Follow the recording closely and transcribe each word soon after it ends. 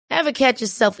Ever catch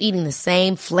yourself eating the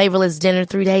same flavorless dinner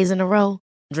 3 days in a row?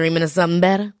 Dreaming of something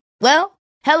better? Well,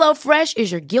 HelloFresh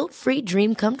is your guilt-free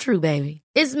dream come true, baby.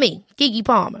 It's me, Keke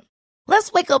Palmer.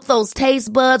 Let's wake up those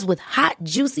taste buds with hot,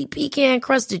 juicy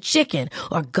pecan-crusted chicken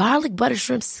or garlic butter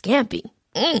shrimp scampi.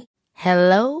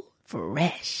 Hello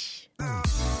Fresh.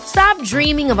 Stop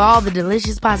dreaming of all the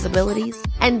delicious possibilities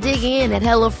and dig in at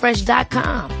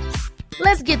HelloFresh.com.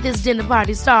 Let's get this dinner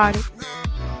party started.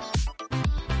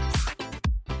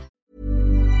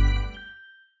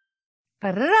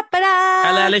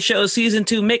 Halala Show Season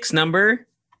 2 mix number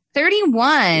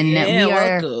 31. Yeah,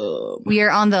 welcome. We are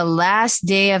on the last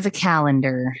day of the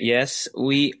calendar. Yes,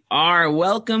 we are.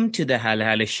 Welcome to the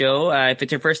Halala Show. If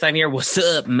it's your first time here, what's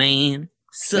up, man?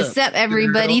 What's up,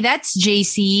 everybody? Girl? That's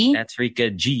JC. That's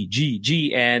Rika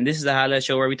G. And this is the Halala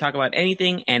Show where we talk about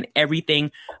anything and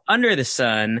everything under the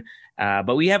sun.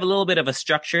 But we have a little bit of a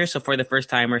structure. So for the first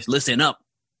timers, listen up.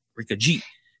 Rika G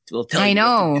will tell you. I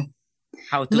know.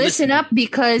 How to listen up,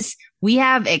 because we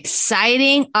have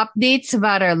exciting updates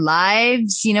about our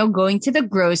lives, you know, going to the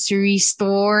grocery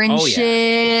store and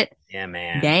shit. Yeah,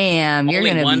 man. Damn, Only you're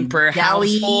going to be one per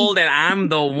household, and I'm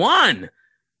the one.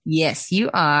 Yes, you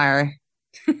are.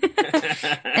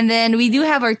 And then we do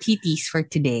have our TTs for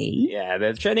today. Yeah,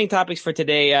 the trending topics for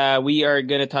today, we are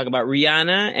going to talk about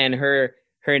Rihanna and her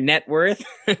net worth,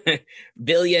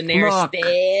 billionaire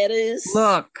status.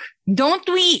 Look, don't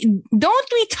we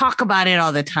talk about it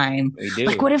all the time? We do.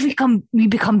 Like, what if we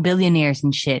become billionaires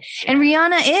and shit? Yeah. And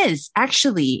Rihanna is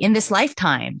actually in this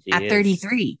lifetime at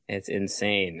 33. It's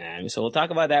insane, man. So we'll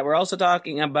talk about that. We're also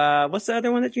talking about, what's the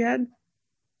other one that you had?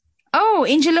 Oh,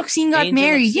 Angel Locsin got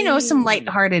married. Locsin. You know, some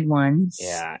lighthearted ones.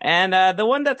 Yeah, and the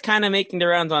one that's kind of making the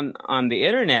rounds on the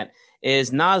internet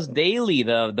is Nas Daily,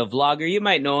 the vlogger. You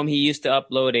might know him. He used to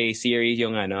upload a series,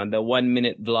 the 1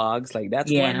 minute vlogs. Like,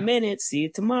 that's 1 minute. See you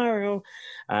tomorrow.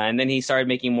 And then he started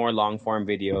making more long form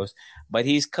videos. But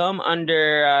he's come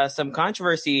under some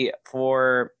controversy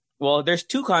there's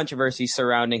two controversies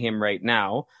surrounding him right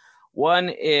now. One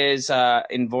is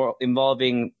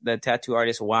involving the tattoo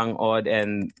artist Wang Od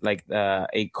and like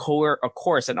a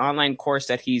course, an online course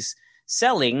that he's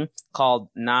selling called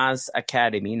Nas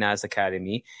Academy,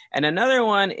 and another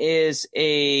one is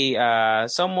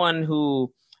someone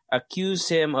who accused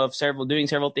him of doing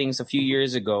several things a few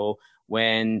years ago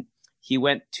when he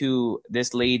went to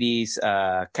this lady's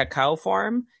cacao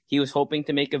farm. He was hoping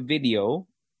to make a video,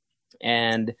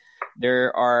 and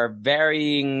there are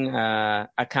varying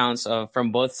accounts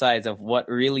from both sides of what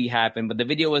really happened, but the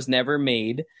video was never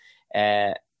made.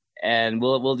 And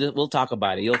we'll talk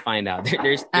about it. You'll find out.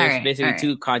 There's basically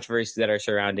two controversies that are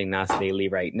surrounding Nas Daily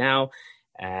right now,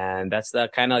 and that's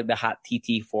the kind of like the hot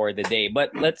TT for the day.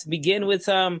 But let's begin with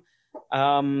some.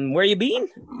 Where you been?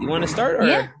 You want to start? Or?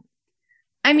 Yeah.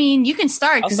 I mean, you can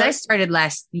start because I started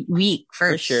last week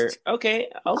first. For sure. Okay,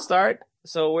 I'll start.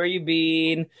 So where you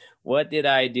been? What did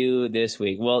I do this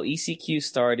week? Well, ECQ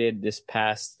started this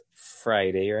past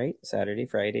Friday, right? Saturday,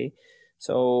 Friday.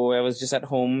 So I was just at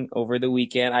home over the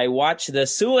weekend. I watched the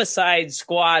Suicide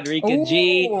Squad, Rika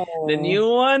G, the new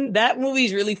one. That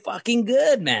movie's really fucking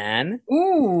good, man.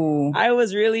 Ooh. I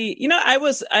was really, I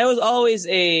was always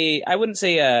I wouldn't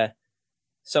say a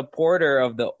supporter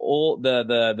of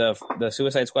the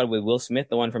Suicide Squad with Will Smith,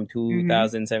 the one from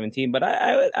 2017, but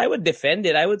I would defend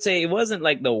it. I would say it wasn't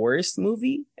like the worst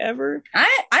movie ever.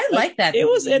 I like that movie. It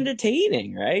was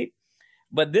entertaining, right?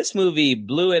 But this movie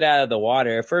blew it out of the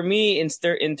water for me in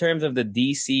terms of the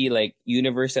DC like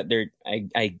universe that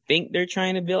I think they're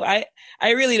trying to build. I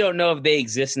really don't know if they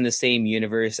exist in the same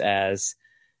universe as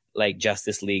like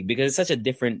Justice League because it's such a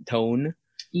different tone.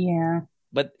 Yeah.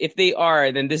 But if they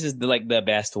are, then this is the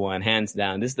best one, hands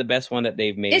down. This is the best one that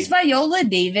they've made. Is Viola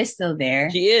Davis still there?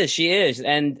 She is,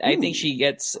 and I think she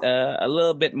gets a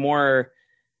little bit more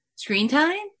screen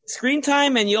time,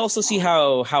 and you also see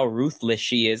how ruthless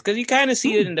she is because you kind of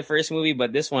see it in the first movie,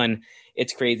 but this one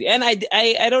it's crazy. And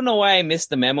I don't know why I missed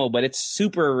the memo, but it's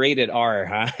super rated R,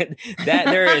 huh? That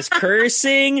there is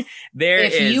cursing, there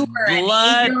is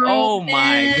blood. Oh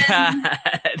my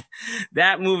god,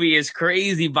 that movie is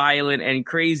crazy violent and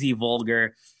crazy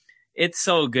vulgar. It's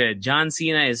so good. John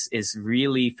Cena is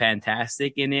really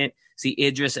fantastic in it. See,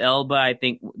 Idris Elba, I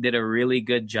think, did a really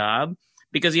good job.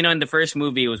 Because, in the first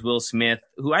movie, it was Will Smith,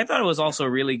 who I thought was also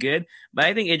really good. But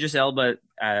I think Idris Elba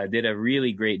did a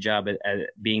really great job at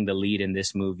being the lead in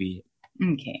this movie.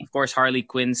 Okay. Of course, Harley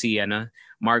Quinn,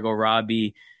 Margot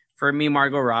Robbie. For me,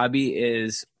 Margot Robbie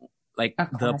is like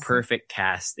the perfect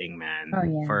casting, man,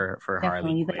 for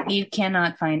Harley Quinn. You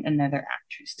cannot find another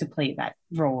actress to play that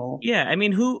role. Yeah, I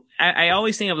mean, I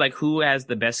always think of like who has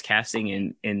the best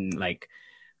casting in like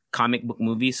comic book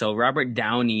movies. So Robert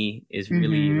Downey is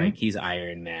really like, he's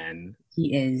Iron Man.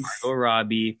 He is. Margot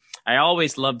Robbie. I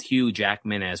always loved Hugh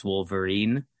Jackman as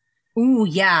Wolverine. Ooh,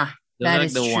 yeah.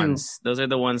 Those are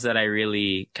the ones that I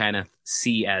really kind of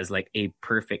see as like a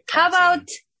perfect casting. How about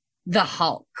the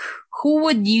Hulk? Who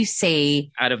would you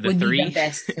say out of the would three? Be the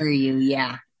best for you?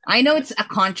 Yeah. I know it's a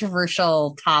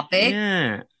controversial topic.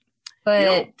 Yeah.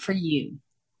 But for you.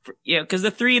 Because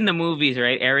the three in the movies,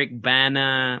 right? Eric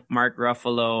Bana, Mark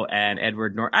Ruffalo, and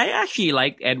Edward Norton. I actually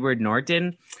liked Edward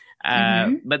Norton.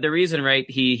 But the reason, right,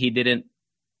 he didn't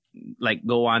like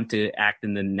go on to act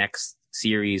in the next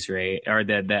series, right, or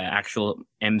the actual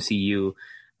MCU,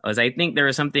 was I think there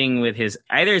was something with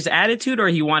either his attitude or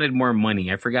he wanted more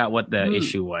money. I forgot what the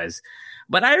issue was,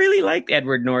 but I really liked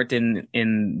Edward Norton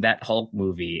in that Hulk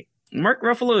movie. Mark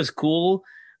Ruffalo is cool,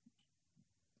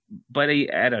 but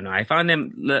I don't know. I found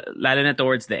him lalo na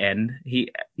towards the end.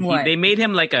 They made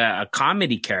him like a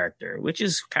comedy character, which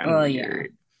is kind of weird. Yeah.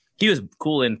 He was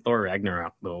cool in Thor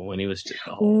Ragnarok though when he was just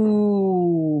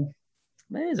ooh.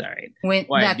 But it's all right. When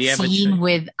that scene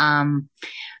with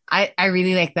I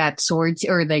really like that sword,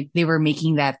 or like they were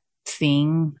making that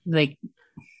thing, like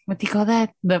what do you call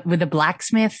that? With the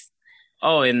blacksmith.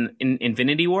 Oh, in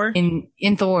Infinity War? In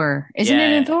Thor. Isn't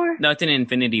it in Thor? No, it's in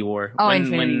Infinity War. Oh,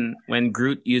 when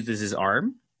Groot uses his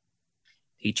arm,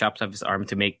 he chops off his arm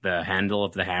to make the handle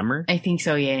of the hammer. I think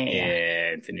so, yeah.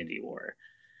 Yeah, Infinity War.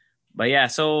 But yeah,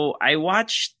 so I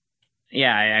watched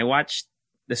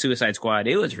The Suicide Squad.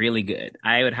 It was really good.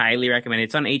 I would highly recommend it.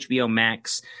 It's on HBO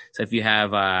Max. So if you have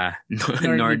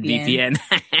NordVPN,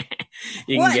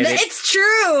 you can get it. It's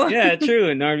true. Yeah,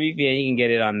 true. NordVPN, you can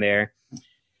get it on there.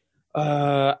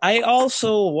 I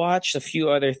also watched a few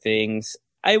other things.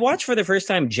 I watched for the first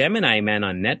time Gemini Man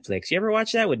on Netflix. You ever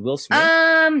watch that with Will Smith?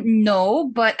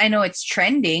 No, but I know it's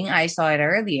trending. I saw it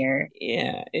earlier.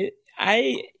 Yeah, it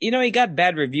got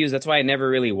bad reviews. That's why I never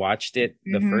really watched it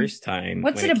the first time.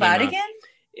 What's it about again?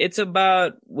 It's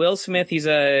about Will Smith. He's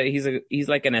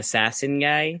like an assassin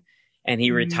guy, and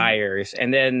he retires,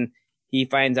 and then he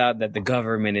finds out that the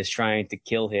government is trying to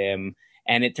kill him,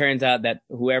 and it turns out that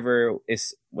whoever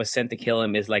was sent to kill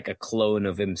him is like a clone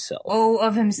of himself. Oh,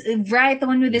 of him, right? The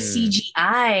one with the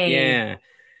CGI. Yeah.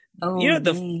 Oh,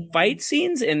 the fight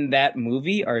scenes in that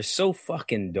movie are so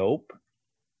fucking dope.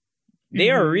 They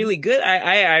are really good.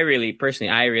 I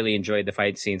really enjoyed the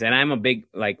fight scenes, and I'm a big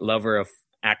like lover of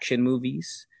action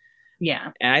movies.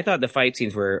 Yeah. And I thought the fight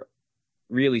scenes were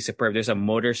really superb. There's a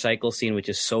motorcycle scene which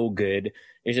is so good.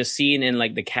 There's a scene in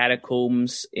like the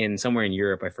catacombs in somewhere in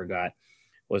Europe, I forgot,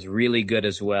 was really good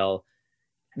as well.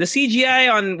 The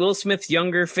CGI on Will Smith's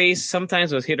younger face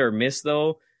sometimes was hit or miss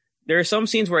though. There are some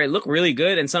scenes where it looked really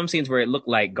good and some scenes where it looked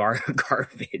like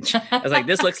garbage. I was like,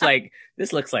 this looks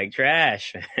like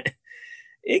trash.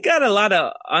 It got a lot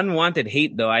of unwanted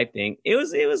hate, though. I think it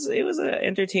was an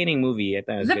entertaining movie. I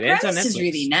thought it was good. The premise is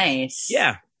really nice.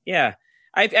 Yeah.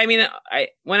 I mean,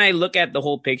 when I look at the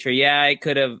whole picture, I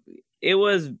could have. It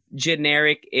was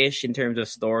generic-ish in terms of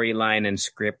storyline and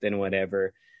script and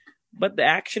whatever, but the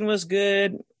action was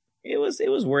good. It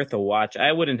was worth a watch.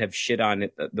 I wouldn't have shit on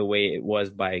it the way it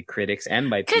was by critics and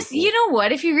by people. Because you know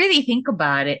what? If you really think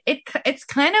about it, it's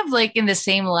kind of like in the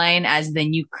same line as the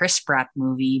new Chris Pratt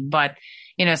movie, but.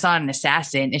 It's not an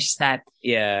assassin. It's just that.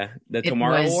 Yeah. The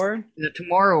Tomorrow War? The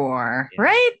Tomorrow War,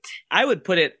 right?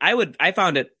 I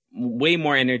found it way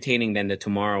more entertaining than the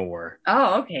Tomorrow War.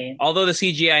 Oh, okay. Although the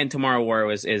CGI in Tomorrow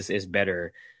War is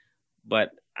better.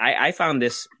 But I found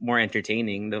this more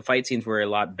entertaining. The fight scenes were a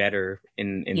lot better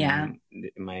in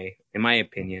my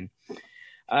opinion.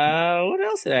 What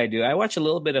else did I do? I watched a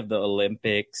little bit of the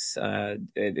Olympics.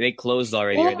 They closed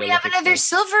already. Oh, we have another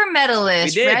silver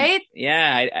medalist, right?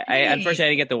 Yeah, I unfortunately I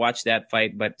didn't get to watch that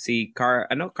fight, but see,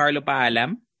 Carlo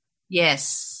Paalam.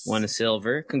 Yes. Won a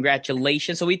silver.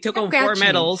 Congratulations. So we took home 4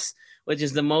 medals, which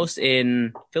is the most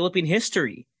in Philippine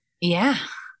history. Yeah.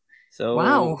 So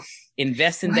wow.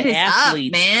 Invest in the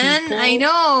athletes, up, man. people. I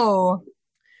know.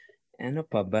 Ano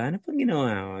pa ba? Ano pang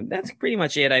ginawa? That's pretty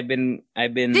much it. I've been.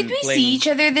 Did we see each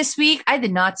other this week? I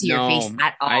did not see your face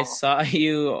at all. I saw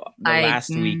you last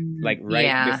week, like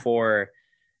before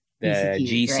the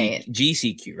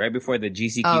GCQ, right before the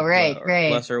GCQ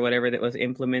plus or whatever that was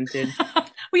implemented.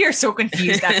 We are so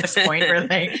confused at this point. We're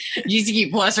like GCQ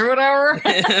plus or whatever.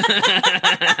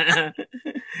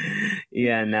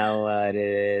 Yeah, now it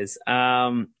is.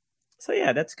 So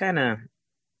yeah, that's kind of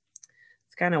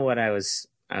what I was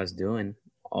doing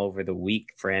over the week,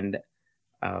 friend.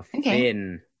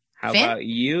 Finn, how about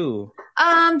you?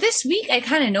 This week I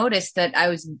kind of noticed that I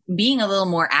was being a little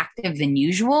more active than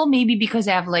usual, maybe because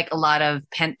I have like a lot of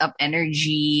pent up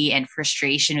energy and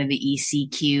frustration with the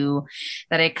ECQ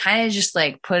that I kind of just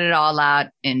like put it all out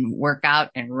and work out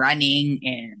and running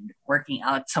and working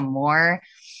out some more.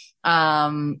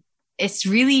 It's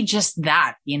really just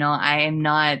that, I am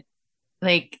not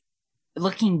like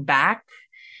looking back.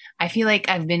 I feel like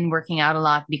I've been working out a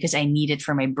lot because I need it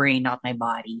for my brain, not my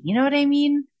body. You know what I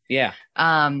mean? Yeah.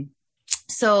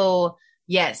 So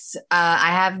yes,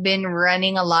 I have been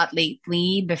running a lot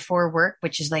lately before work,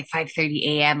 which is like 5:30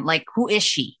 a.m. Like, who is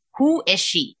she? Who is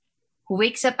she? Who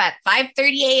wakes up at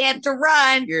 5:30 a.m. to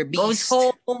run? You're a beast.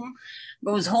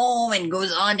 Goes home and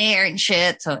goes on air and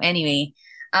shit. So anyway,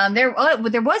 there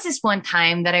was this one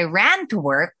time that I ran to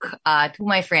work, to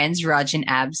my friends, Raj and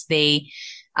Abs.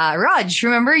 Raj,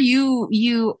 remember you,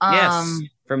 yes,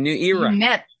 from New Era.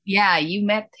 You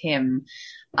met him.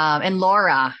 And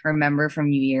Laura, remember, from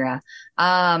New Era.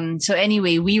 So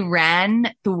anyway, we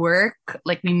ran to work.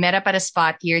 Like, we met up at a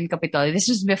spot here in Capitolio. This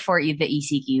was before the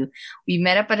ECQ. We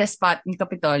met up at a spot in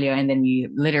Capitolio, and then we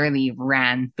literally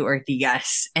ran to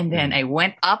Ortigas. And then I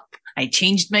went up, I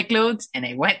changed my clothes, and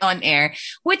I went on air,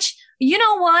 which, you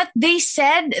know what? They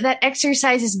said that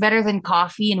exercise is better than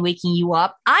coffee and waking you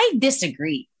up. I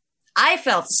disagree. I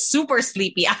felt super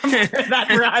sleepy after that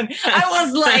run. I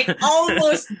was like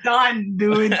almost done,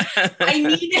 dude. I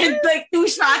needed like 2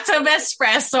 shots of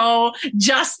espresso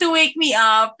just to wake me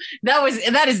up.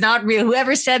 That is not real.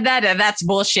 Whoever said that, that's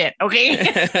bullshit. Okay.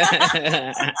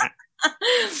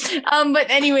 But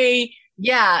anyway,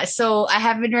 yeah. So I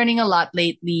have been running a lot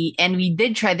lately, and we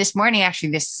did try this morning.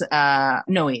 Actually, this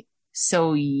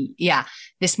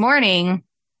morning.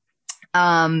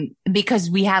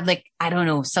 Because we have like, I don't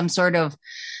know, some sort of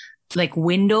like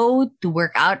window to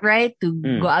work out, right? To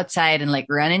go outside and like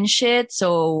run and shit.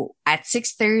 So at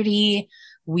 6:30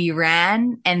 we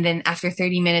ran, and then after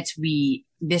 30 minutes we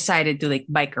decided to like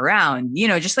bike around,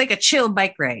 just like a chill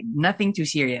bike ride, nothing too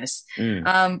serious.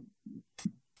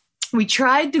 We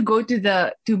tried to go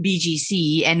to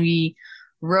BGC, and we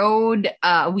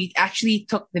actually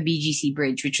took the BGC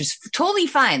bridge, which was totally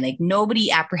fine. Like, nobody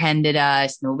apprehended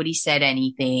us. Nobody said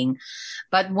anything.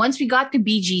 But once we got to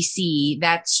BGC,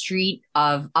 that street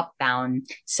of Uptown,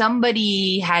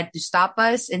 somebody had to stop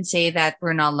us and say that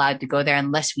we're not allowed to go there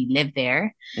unless we live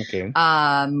there. Okay.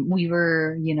 We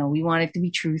were, we wanted to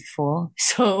be truthful.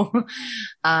 So,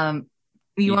 So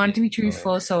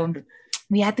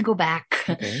we had to go back.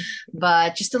 Okay.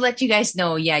 But just to let you guys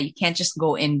know, you can't just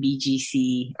go in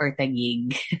BGC or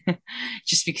Taguig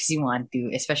just because you want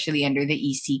to, especially under the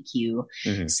ECQ.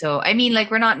 Mm-hmm. So, I mean,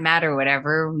 like, we're not mad or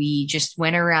whatever. We just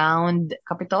went around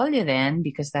Capitolio then,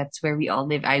 because that's where we all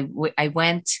live. I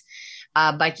went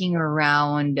biking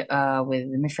around with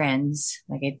my friends.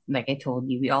 Like I told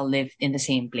you, we all lived in the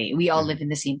same place. We all live in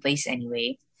the same place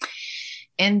anyway.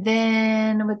 And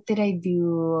then what did I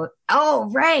do? Oh,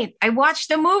 right. I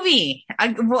watched a movie.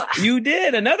 You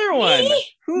did? Another one. Me?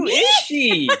 Who is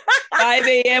she? 5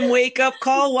 a.m. wake up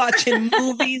call, watching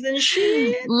movies and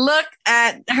shit. Look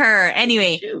at her.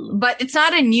 Anyway, but it's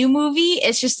not a new movie.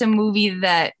 It's just a movie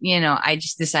that, I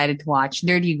just decided to watch.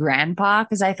 Dirty Grandpa,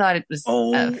 because I thought it was...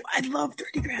 Oh, I love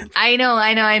Dirty Grandpa. I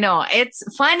know. It's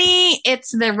funny.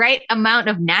 It's the right amount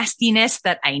of nastiness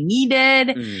that I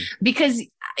needed. Because...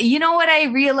 you know what I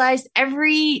realized?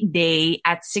 Every day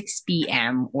at 6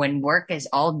 p.m. when work is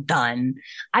all done,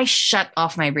 I shut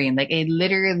off my brain. Like, I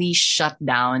literally shut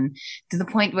down to the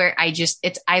point where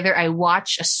it's either I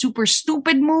watch a super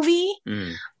stupid movie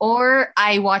or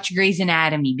I watch Grey's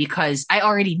Anatomy, because I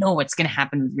already know what's going to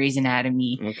happen with Grey's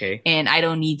Anatomy. Okay. And I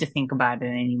don't need to think about it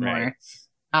anymore.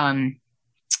 Right.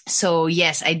 So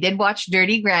yes, I did watch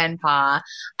Dirty Grandpa.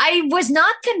 I was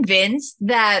not convinced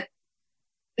that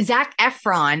Zac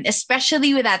Efron,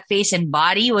 especially with that face and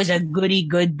body, was a goody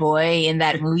good boy in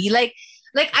that movie. Like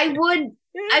I would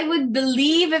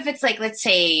believe if it's like, let's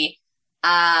say,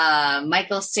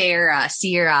 Michael Cera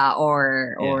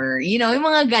or yung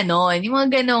mga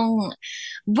ganon.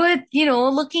 But,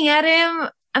 looking at him,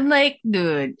 I'm like,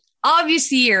 dude,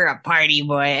 obviously you're a party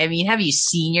boy. I mean, have you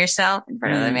seen yourself in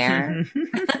front of the mirror?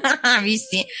 Have you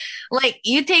seen, like,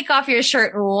 you take off your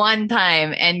shirt one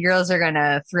time and girls are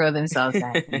gonna throw themselves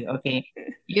at you. Okay.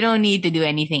 You don't need to do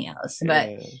anything else.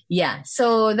 But yeah,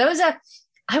 so that was I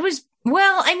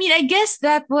guess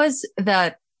that was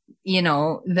the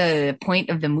point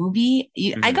of the movie.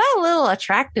 I got a little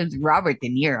attracted to Robert De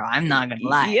Niro. I'm not gonna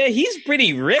lie. Yeah, he's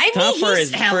pretty ripped, for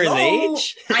his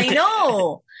age. I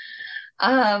know.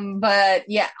 But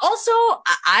yeah, also,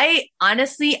 I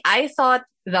honestly thought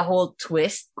the whole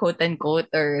twist, quote unquote,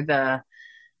 or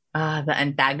the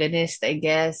antagonist, I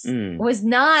guess, was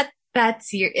not that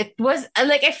serious. It was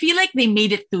like, I feel like they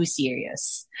made it too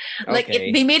serious. Like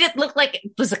they made it look like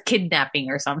it was a kidnapping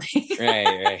or something.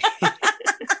 Right.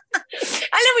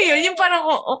 Alam mo yun, yung parang,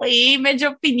 okay,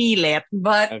 medyo pinilit,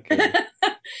 but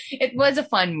it was a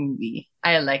fun movie.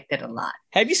 I liked it a lot.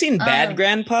 Have you seen Bad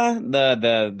Grandpa?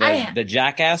 The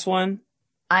Jackass one?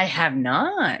 I have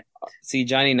not. See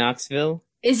Johnny Knoxville?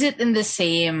 Is it in the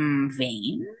same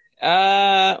vein?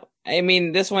 I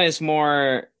mean, this one is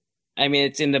more... I mean,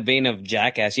 it's in the vein of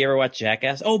Jackass. You ever watch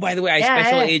Jackass? Oh, by the way,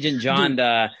 Special Agent John,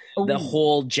 the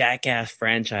whole Jackass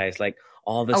franchise, like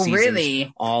all the seasons,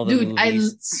 really? all the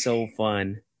movies. It's so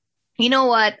fun. You know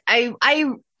what?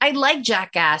 I liked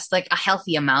Jackass like a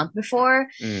healthy amount before,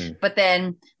 but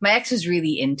then my ex was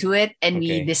really into it, and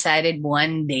we decided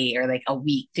one day or like a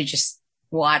week to just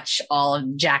watch all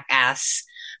of Jackass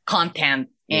content,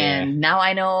 and now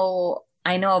I know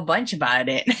a bunch about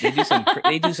it. They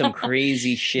do some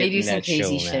crazy shit. They do in some that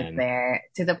crazy show, shit man. there,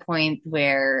 to the point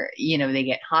where, you know, they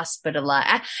get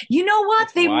hospitalized. You know what?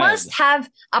 That's they wild. must have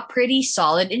a pretty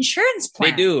solid insurance plan.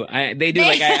 They do. They do.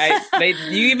 Like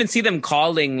you even see them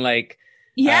calling like.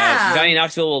 Yeah. Johnny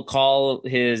Knoxville will call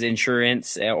his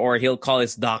insurance, or he'll call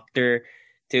his doctor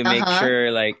to make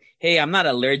sure, like, hey, I'm not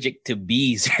allergic to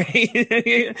bees,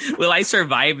 right? Will I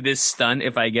survive this stunt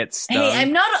if I get stung? Hey,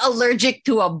 I'm not allergic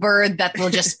to a bird that will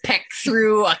just peck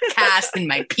through a cast in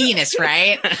my penis,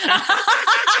 right?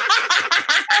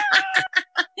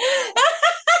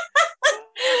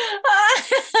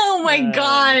 Oh my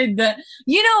God.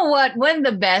 You know what? One of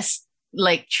the best,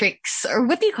 like, tricks, or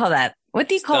what do you call that? What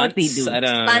do you call what they do?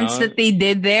 Stunts that they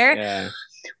did there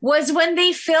was when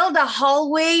they filled a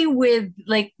hallway with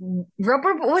like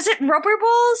rubber balls?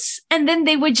 And then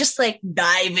they would just like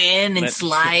dive in and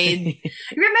slide. Remember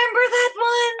that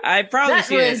one? I probably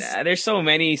seen it. There's so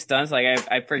many stunts. Like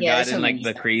I've forgotten like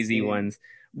the crazy ones.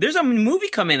 There's a movie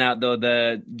coming out though,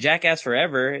 the Jackass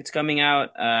Forever. It's coming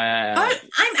out. I'm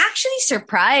actually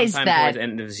surprised that towards the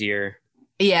end of this year.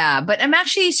 Yeah, but I'm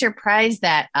actually surprised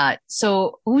that,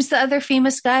 so who's the other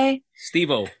famous guy?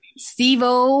 Steve-O.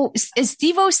 Steve-O. Is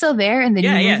Steve-O still there in the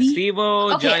new movie? Yeah,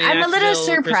 Steve-O, okay, Johnny I'm a little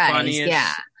Knoxville, surprised.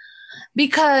 Yeah.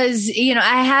 Because, you know,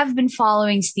 I have been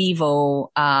following Steve-O.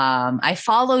 I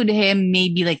followed him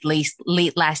maybe like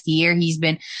late last year. He's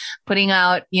been putting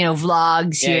out, you know,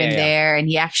 vlogs here and there. And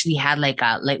he actually had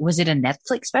was it a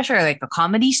Netflix special or like a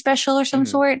comedy special or some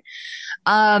sort?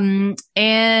 And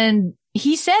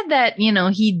he said that, you know,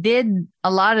 he did a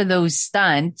lot of those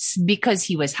stunts because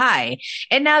he was high.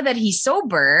 And now that he's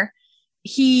sober,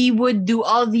 he would do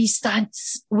all these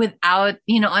stunts without,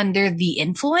 you know, under the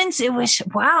influence. It was,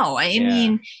 wow. I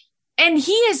mean, and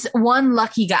he is one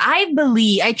lucky guy.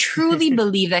 I truly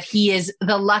believe that he is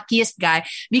the luckiest guy,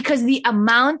 because the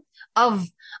amount of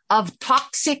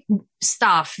toxic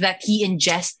stuff that he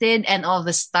ingested and all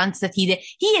the stunts that he did,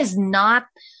 he is not...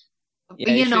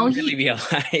 Yeah, you know, really be alive.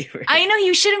 Right? I know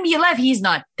you shouldn't be alive. He's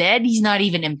not dead. He's not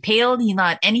even impaled. He's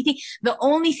not anything. The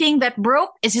only thing that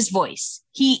broke is his voice.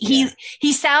 He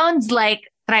sounds like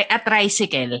a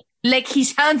tricycle. Like he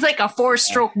sounds like a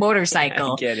 4-stroke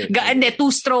motorcycle. I get it.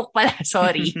 2-stroke pala.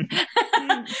 Sorry. you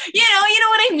know what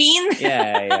I mean?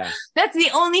 Yeah. That's the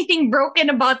only thing broken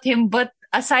about him. But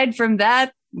aside from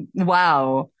that,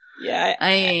 wow. Yeah.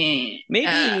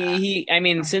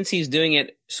 Since he's doing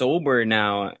it sober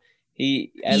now,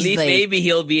 maybe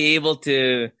he'll be able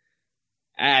to.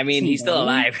 I mean, he's still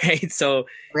alive, right? So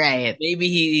maybe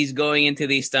he's going into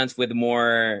these stunts with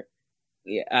more,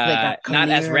 not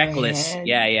as reckless.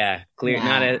 Head. Clear,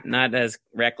 not as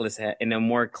reckless in a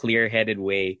more clear-headed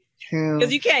way. True.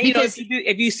 Because you can't,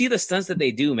 if you see the stunts that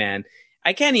they do, man,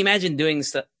 I can't imagine doing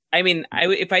stuff. I mean,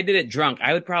 if I did it drunk,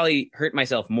 I would probably hurt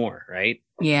myself more, right?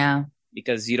 Yeah.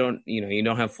 Because you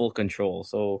don't have full control.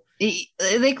 So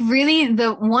like really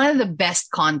one of the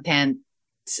best content,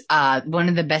 one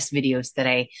of the best videos that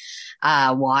I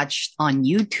watched on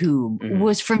YouTube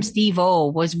was from Steve-O,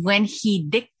 was when he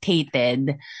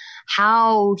dictated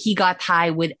how he got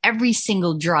high with every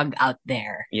single drug out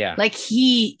there. Yeah. Like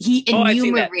he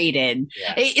enumerated.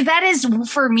 That is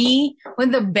for me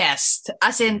one of the best,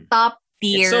 as in top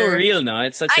tier. It's so real now.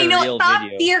 It's such a real video. Top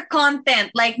tier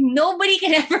content. Like, nobody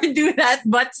can ever do that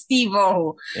but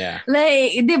Steve-O. Yeah.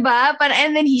 Like, diba?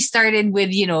 And then he started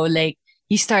with,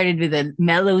 he started with the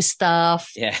mellow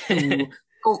stuff. Yeah.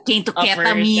 Cocaine to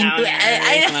ketamine.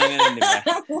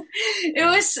 It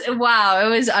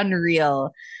was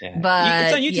unreal. Yeah. But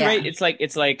it's on YouTube, right? It's like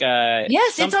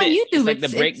yes, it's on YouTube. It's like the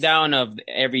breakdown of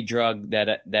every drug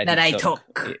that I took.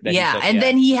 And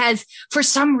then he has, for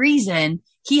some reason,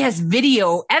 he has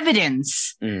video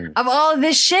evidence of all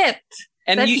this shit.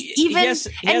 And he has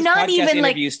not podcast even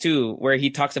interviews too, where he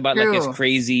talks about like his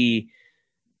crazy,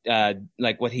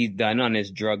 like what he's done on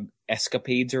his drug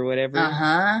escapades or whatever.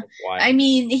 I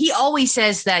mean, he always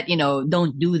says that,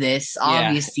 don't do this.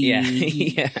 Obviously,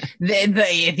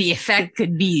 the effect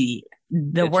could be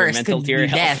the worst, could be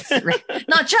death. Right?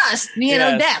 Not just,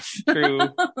 death. True.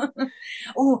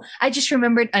 Oh, I just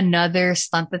remembered another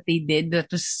stunt that they did that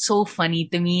was so funny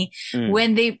to me.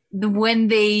 When they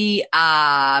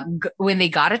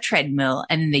got a treadmill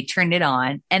and they turned it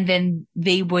on, and then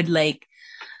they would like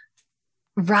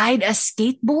ride a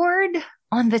skateboard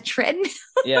on the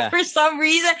treadmill for some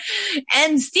reason.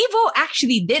 And Steve-O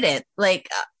actually did it. Like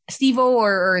Steve-O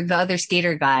or the other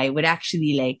skater guy would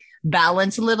actually like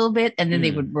balance a little bit, and then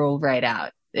they would roll right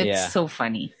out. It's so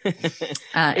funny.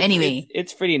 Anyway,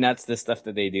 it's pretty nuts, the stuff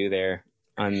that they do there.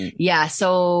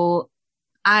 So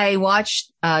I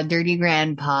watched Dirty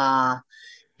Grandpa,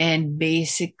 and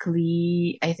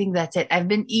basically I think that's it. I've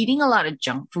been eating a lot of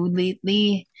junk food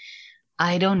lately.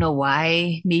 I don't know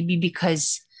why. Maybe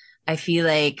because I feel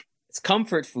like it's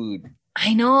comfort food.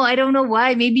 I know. I don't know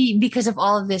why. Maybe because of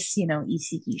all of this,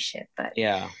 ECT shit. But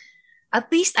at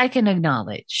least I can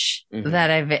acknowledge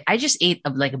that I just ate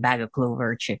like a bag of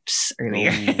Clover chips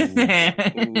earlier. And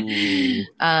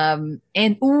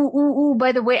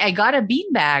by the way, I got a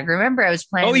beanbag. Remember, I was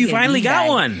planning. Oh, you finally got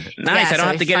one. Nice. I don't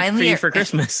have to get it for you for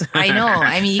Christmas. I know.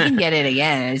 I mean, you can get it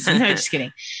again. No, just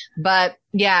kidding. But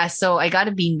yeah, so I got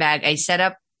a beanbag. I set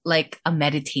up like a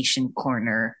meditation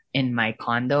corner in my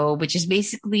condo, which is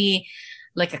basically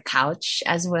like a couch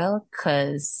as well,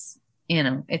 because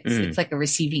it's like a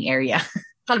receiving area.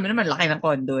 Kala mo naman laki ng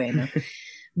condo no?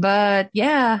 But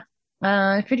yeah,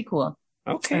 pretty cool.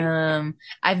 Okay.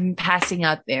 I've been passing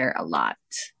out there a lot.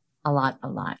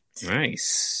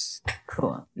 Nice.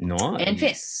 Cool. Nice. And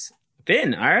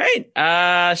Finn, all right.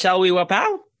 Shall we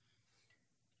wapow?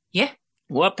 Yeah.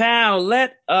 Wapow,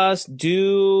 let us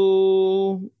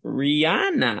do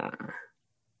Rihanna.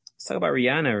 Let's talk about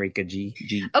Rihanna, Rika G.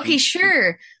 Okay,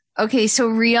 sure. Okay, so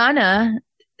Rihanna,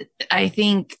 I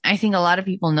think a lot of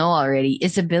people know already,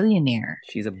 is a billionaire.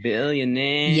 She's a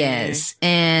billionaire. Yes.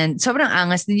 And sobrang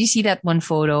angas. Did you see that one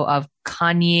photo of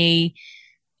Kanye,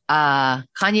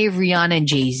 Rihanna, and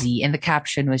Jay-Z? And the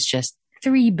caption was just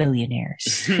 3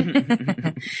 billionaires.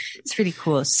 It's pretty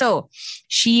cool. So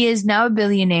she is now a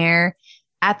billionaire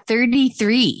at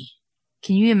 33.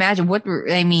 Can you imagine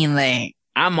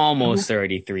I'm almost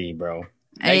 33, bro.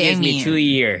 That gives me 2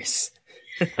 years.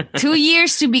 2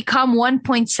 years to become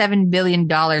 $1.7 billion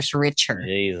richer.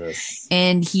 Jesus.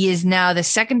 And he is now the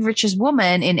second richest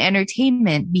woman in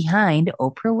entertainment behind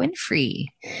Oprah Winfrey.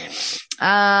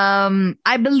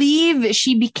 I believe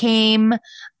she became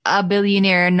a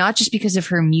billionaire not just because of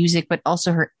her music, but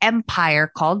also her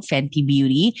empire called Fenty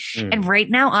Beauty. And right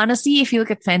now, honestly, if you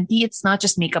look at Fenty, it's not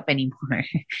just makeup anymore.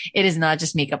 It is not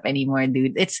just makeup anymore,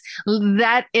 dude.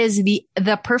 That is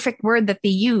the perfect word that they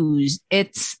use.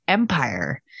 It's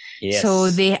empire. Yes. So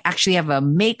they actually have a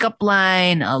makeup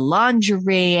line, a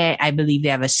lingerie. I believe they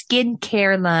have a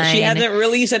skincare line. She hasn't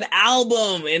released an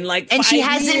album in like 5 years. And she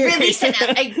hasn't released an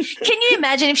album. Can you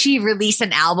imagine if she released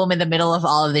an album in the middle of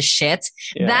all of this shit?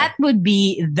 Yeah. That would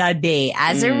be the day.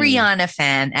 As a Rihanna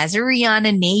fan, as a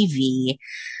Rihanna Navy,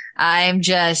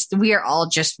 we are all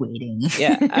just waiting.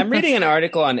 Yeah. I'm reading an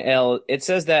article on Elle. It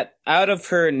says that out of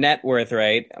her net worth,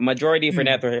 right? A majority of her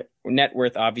net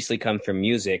worth obviously comes from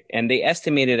music. And they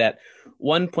estimated at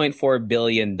 $1.4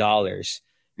 billion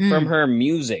from her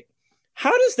music.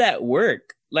 How does that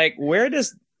work? Like, where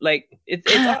does, like, it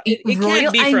can't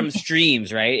be from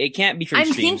streams, right? It can't be from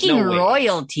streams. I'm thinking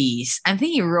royalties.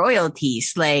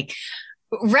 Like,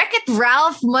 Wreck-It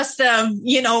Ralph must have,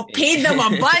 paid them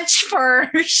a bunch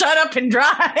for Shut Up and Drive.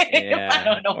 Yeah. I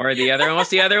don't know. Or the other one.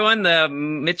 What's the other one? The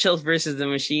Mitchells versus the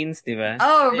Machines, diba?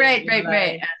 Oh, right.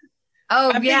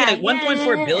 Oh, I'm thinking like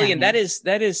 1.4 billion. That is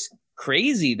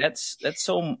crazy. That's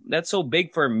so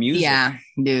big for music. Yeah,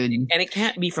 dude. And it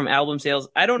can't be from album sales.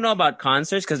 I don't know about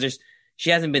concerts because she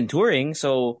hasn't been touring.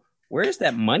 So where's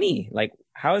that money? Like,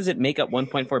 how does it make up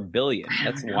 1.4 billion?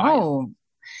 That's wild.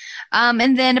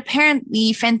 And then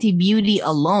apparently Fenty Beauty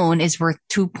alone is worth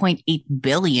 $2.8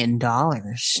 billion,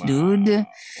 dude.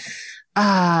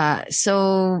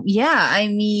 So yeah, I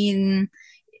mean,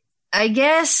 I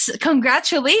guess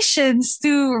congratulations to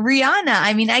Rihanna.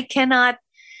 I mean, I cannot,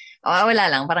 wala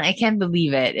lang, parang I can't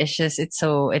believe it. I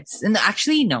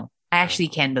actually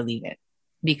can believe it.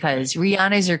 because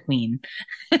Rihanna is her queen.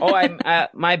 I'm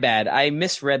my bad. I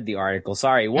misread the article.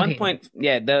 Sorry.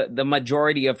 The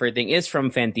majority of her thing is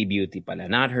from Fenty Beauty pala,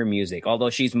 not her music. Although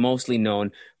she's mostly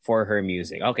known for her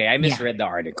music. Okay, I misread the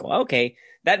article. Okay,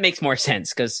 that makes more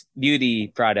sense because beauty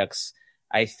products,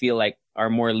 I feel like, are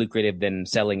more lucrative than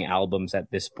selling albums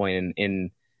at this point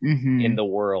in the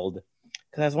world.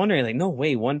 Because I was wondering, like, no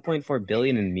way, 1.4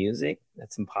 billion in music?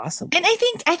 That's impossible. And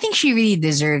I think she really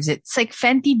deserves it. It's like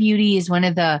Fenty Beauty is one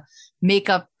of the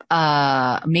makeup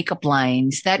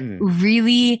lines that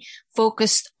really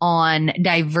focused on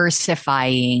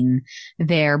diversifying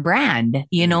their brand,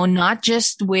 you know, not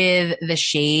just with the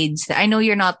shades. I know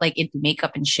you're not like into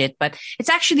makeup and shit, but it's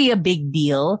actually a big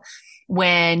deal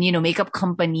when, you know, makeup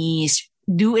companies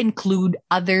do include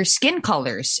other skin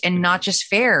colors and not just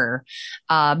fair.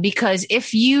 Because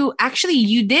if you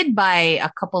did buy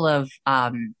a couple of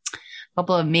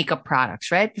makeup products,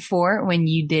 right? Before when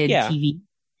you did TV.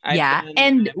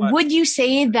 And would you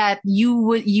say that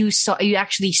you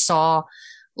actually saw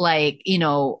like, you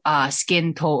know,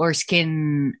 skin tone or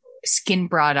skin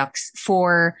products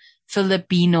for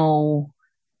Filipino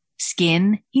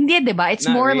skin? Hindi, diba? It's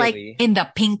not more really. Like in the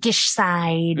pinkish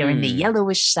side or in the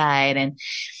yellowish side.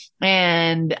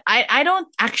 And I don't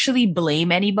actually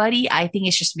blame anybody. I think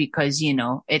it's just because, you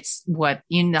know, it's what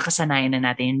yung nakasanayan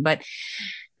na natin. But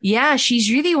yeah,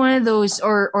 she's really one of those,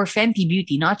 or Fenty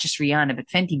Beauty, not just Rihanna, but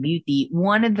Fenty Beauty,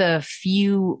 one of the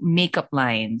few makeup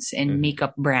lines and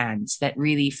makeup brands that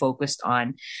really focused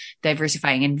on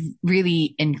diversifying and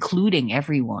really including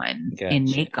everyone in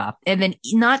makeup. And then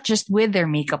not just with their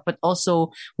makeup, but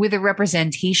also with the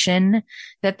representation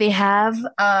that they have.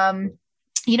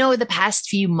 You know, the past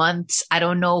few months, I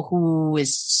don't know who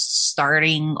is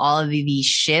starting all of these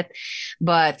shit,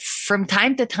 but from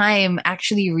time to time,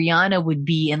 actually Rihanna would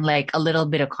be in like a little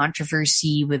bit of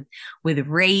controversy with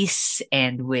race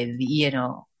and with, you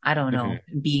know, I don't know,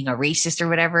 being a racist or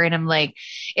whatever. And I'm like,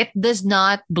 it does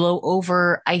not blow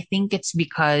over. I think it's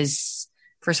because,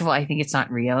 first of all, I think it's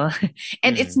not real.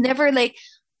 And it's never like,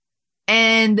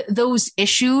 and those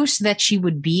issues that she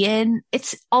would be in,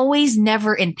 it's always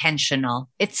never intentional.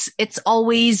 It's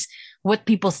always what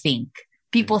people think.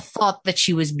 People thought that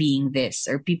she was being this,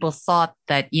 or people thought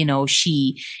that, you know,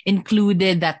 she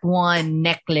included that one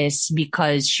necklace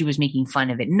because she was making fun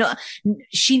of it. No,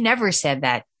 she never said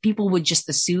that. People would just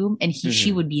assume, and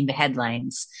she would be in the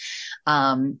headlines.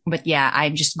 But yeah,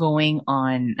 I'm just going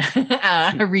on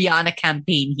a Rihanna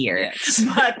campaign here, yes.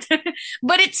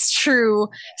 but it's true.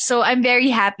 So I'm very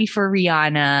happy for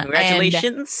Rihanna.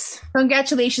 Congratulations. And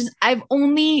congratulations. I've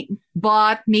only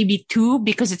bought maybe 2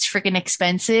 because it's freaking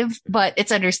expensive, but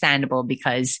it's understandable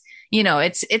because, you know,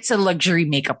 it's a luxury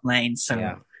makeup line. So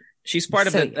yeah. She's part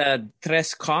of the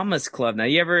Tres Commas Club. Now,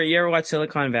 you ever watch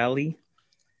Silicon Valley?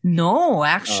 No,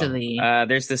 actually.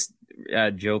 There's this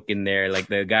joke in there, like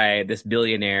the guy, this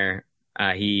billionaire,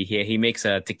 he makes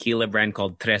a tequila brand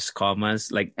called Tres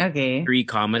Commas, like 3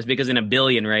 commas, because in a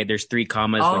billion, right, there's 3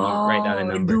 commas when you write down a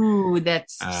number. Dude,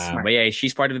 that's smart. But yeah,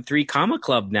 she's part of the 3 comma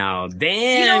club now.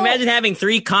 Damn, you know, imagine having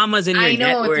 3 commas in your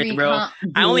net worth, bro.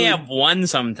 I only have 1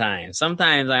 sometimes.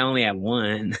 Sometimes I only have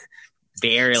 1.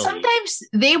 Barely. Sometimes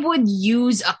they would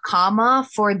use a comma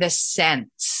for the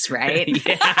cents, right?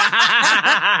 Right?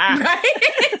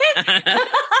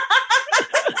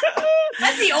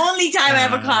 That's the only time I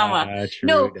have a comma.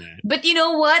 No, but you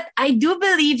know what? I do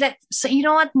believe that, so you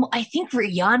know what? I think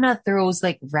Rihanna throws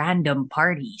like random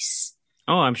parties.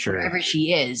 Oh, I'm sure. Wherever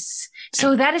she is.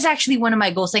 So that is actually one of my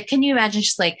goals. Like, can you imagine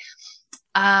just like,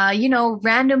 you know,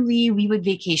 randomly we would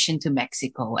vacation to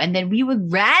Mexico and then we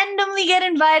would randomly get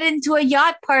invited to a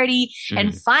yacht party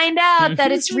and find out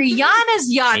that it's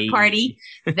Rihanna's yacht party.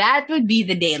 That would be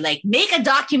the day. Like, make a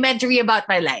documentary about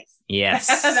my life. Yes.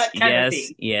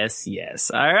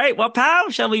 Yes. All right. Well, pal,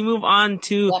 shall we move on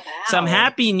to some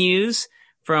happy news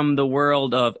from the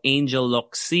world of Angel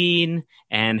Locsin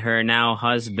and her now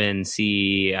husband,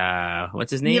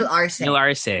 what's his name? Neil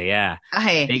Arce, yeah.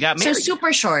 Okay. They got married. So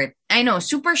super short. I know,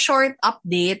 super short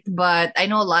update, but I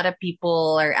know a lot of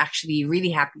people are actually really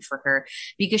happy for her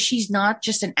because she's not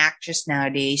just an actress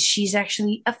nowadays. She's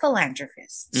actually a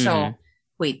philanthropist. So,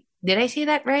 wait, did I say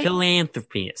that right?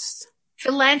 Philanthropist.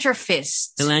 Or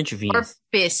fist.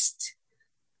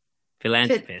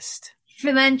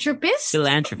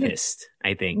 Philanthropist,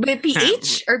 I think. But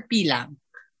PH or P lang?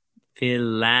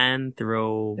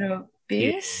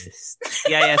 Philanthropist.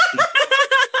 Yeah.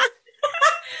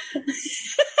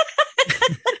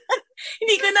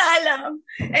 Hindi ko na alam.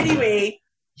 Anyway,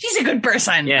 she's a good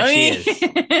person. Yeah, she is.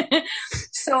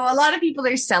 So a lot of people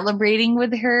are celebrating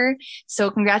with her.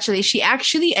 So congratulations. She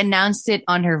actually announced it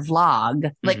on her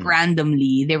vlog, like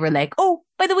randomly. They were like, oh,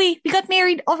 by the way, we got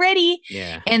married already.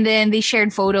 Yeah. And then they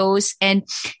shared photos. And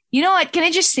you know what? Can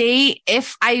I just say,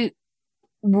 if I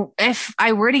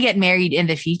were to get married in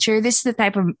the future, this is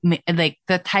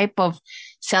the type of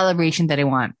celebration that I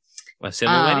want. A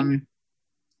civil wedding?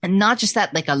 And not just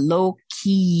that, like a low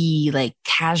key, like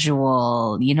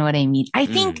casual, you know what I mean? I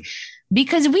think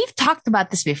because we've talked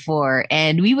about this before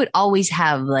and we would always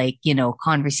have like, you know,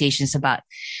 conversations about,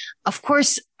 of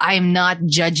course, I'm not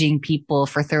judging people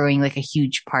for throwing like a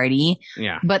huge party.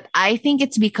 Yeah. But I think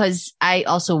it's because I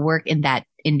also work in that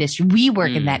industry. We work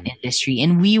in that industry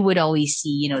and we would always see,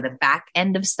 you know, the back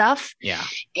end of stuff. Yeah.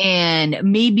 And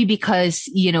maybe because,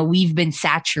 you know, we've been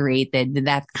saturated with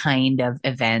that kind of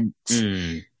event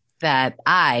that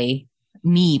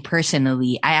me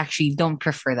personally, I actually don't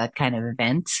prefer that kind of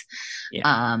event.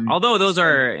 Yeah. Although those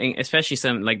are, especially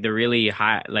some like the really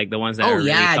high, like the ones that are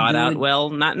really thought out well.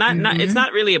 Not. It's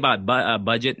not really about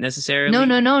budget necessarily.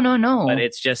 No. But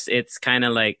it's just it's kind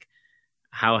of like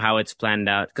how it's planned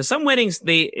out. Because some weddings,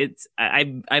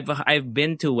 I've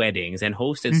been to weddings and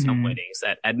hosted some weddings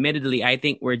that, admittedly, I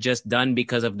think were just done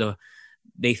because of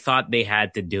they thought they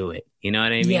had to do it. You know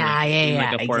what I mean? Yeah,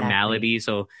 like a formality.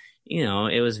 So. You know,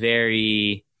 it was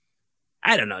very,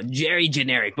 I don't know, very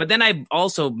generic. But then I've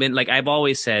also been, like I've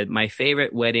always said, my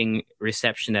favorite wedding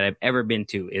reception that I've ever been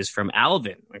to is from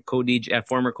Alvin,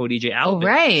 former co-DJ Alvin. Oh,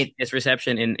 right. His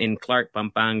reception in Clark,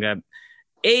 Pampanga.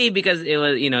 Because it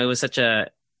was, you know, it was such a,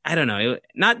 I don't know,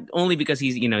 not only because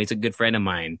he's a good friend of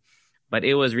mine, but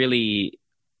it was really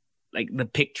like the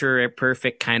picture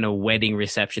perfect kind of wedding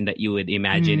reception that you would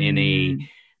imagine in a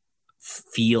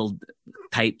field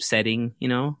type setting, you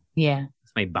know? Yeah.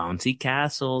 My bouncy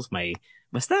castles, it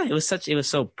was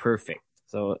so perfect.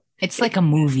 So it's like a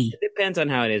movie. It depends on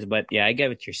how it is, but yeah, I get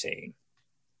what you're saying.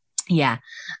 Yeah.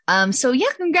 So yeah,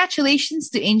 congratulations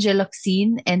to Angel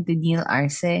Locsin and to Neil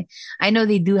Arce. I know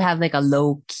they do have like a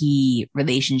low key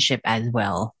relationship as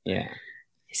well. Yeah.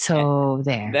 So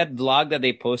there. That vlog that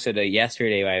they posted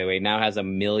yesterday, by the way, now has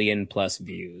 1 million+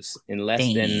 views in less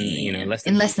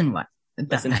than what?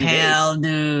 Less than 2 hell,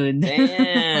 days. Dude.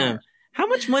 Damn. How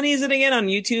much money is it again on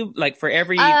YouTube? Like for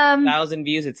every 1,000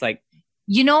 views, it's like.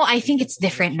 You know, I think it's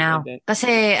different now.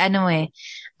 Kasi no,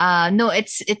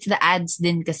 it's the ads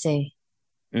din kasi.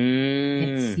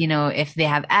 It's, you know, if they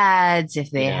have ads,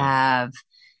 if they have,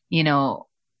 you know,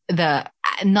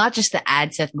 not just the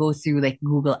ads that go through like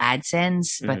Google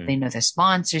AdSense, but you know, the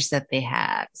sponsors that they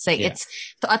have. It's like, it's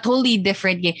a totally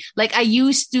different game. Like I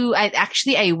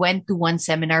went to one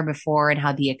seminar before and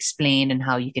how they explained and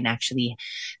how you can actually,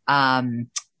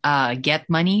 get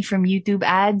money from YouTube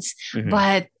ads.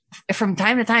 But from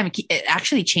time to time, it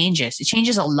actually changes. It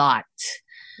changes a lot.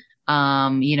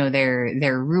 You know,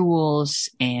 their rules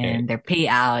and their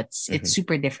payouts. It's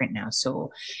super different now.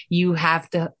 So you have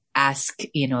to ask,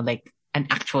 you know, like an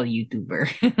actual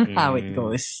YouTuber how it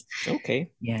goes.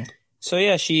 Okay. Yeah. So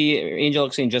yeah, Angel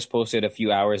Locsin just posted a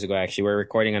few hours ago. Actually, we're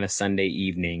recording on a Sunday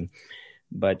evening,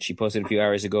 but she posted a few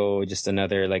hours ago just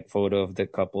another like photo of the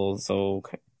couple. So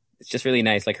it's just really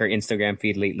nice. Like her Instagram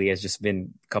feed lately has just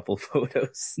been couple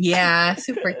photos. Yeah,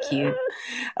 super cute.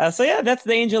 So yeah, that's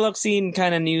the Angel Locsin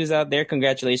kind of news out there.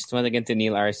 Congratulations once again to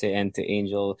Neil Arce and to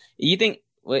Angel. You think,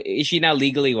 is she now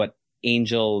legally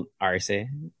Angel Arce?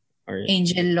 Or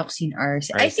Angel Locsin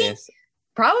Arce. I think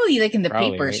probably like in the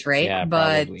papers, right? Yeah,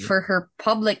 but probably. For her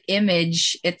public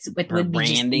image, it would be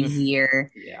branding. Just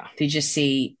easier to just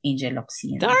say Angel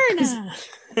Locsin. Darn!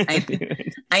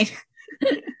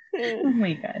 Oh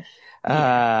my gosh. All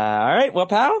right. Well,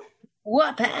 pal.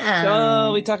 What, pal?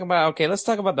 So let's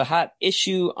talk about the hot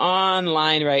issue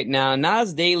online right now.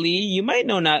 Nas Daily, you might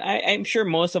know Nas. I'm sure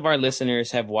most of our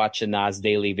listeners have watched a Nas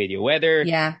Daily video, whether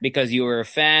because you were a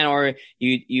fan or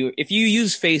if you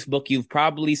use Facebook, you've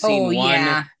probably seen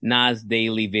one Nas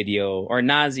Daily video or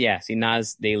Nas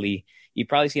Daily. You've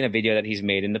probably seen a video that he's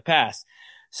made in the past.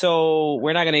 So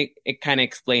we're not going to kind of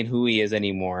explain who he is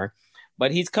anymore.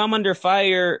 But he's come under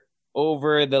fire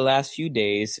over the last few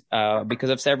days because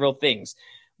of several things.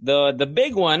 The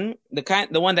big one, the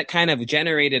one that kind of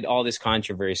generated all this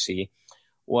controversy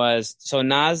was, so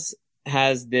Nas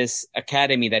has this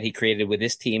academy that he created with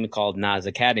his team called Nas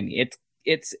Academy.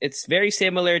 It's very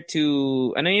similar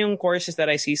to ano yung courses that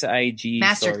I see sa IG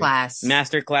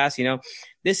Masterclass, you know.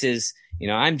 This is, you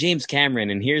know, I'm James Cameron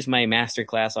and here's my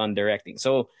masterclass on directing.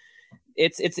 So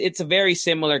it's a very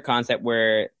similar concept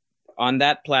where on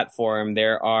that platform,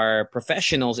 there are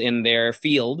professionals in their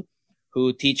field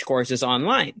who teach courses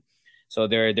online. So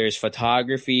there's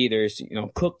photography, there's, you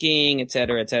know, cooking, et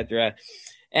cetera,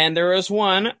 And there was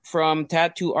one from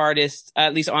tattoo artists,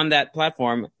 at least on that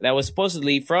platform, that was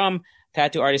supposedly from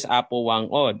tattoo artist Apo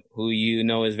Wang-od, who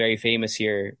is very famous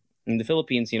here in the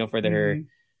Philippines, for her,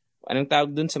 anong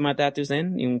tawag dun sa mga tattoos na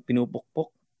yun? Yung pinupukpok?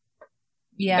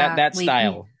 Yeah. That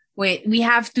style. Wait, we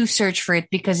have to search for it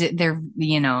because they're,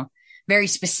 very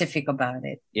specific about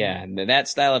it. Yeah, that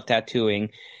style of tattooing.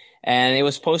 And it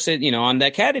was posted, on the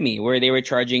Academy where they were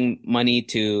charging money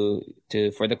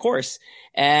for the course.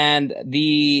 And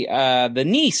the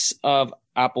niece of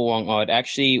Apo Wang-od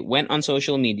actually went on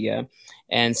social media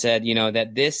and said,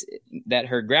 that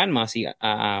her grandma,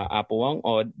 Apo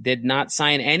Wang-od, did not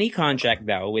sign any contract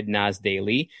with Nas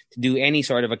Daily to do any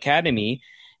sort of academy,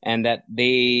 and that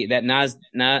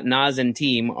Nas and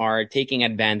team are taking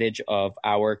advantage of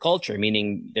our culture,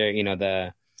 meaning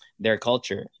their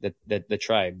culture, the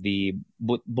tribe, the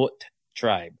But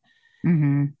tribe.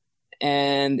 Mm-hmm.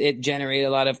 And it generated a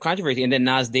lot of controversy. And then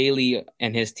Nas Daily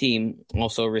and his team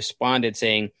also responded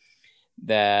saying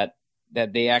that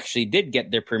they actually did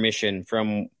get their permission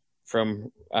from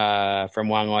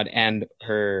Wang-od and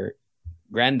her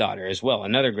granddaughter as well,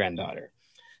 another granddaughter.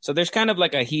 So there's kind of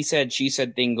like a he said, she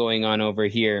said thing going on over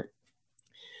here.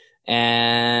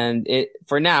 And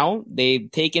for now,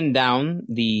 they've taken down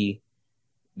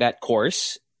that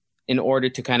course in order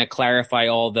to kind of clarify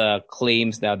all the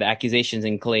claims, the accusations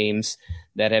and claims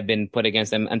that have been put against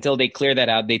them. Until they clear that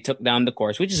out, they took down the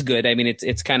course, which is good. I mean,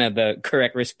 it's kind of the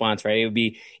correct response, right? It would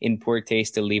be in poor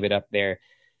taste to leave it up there.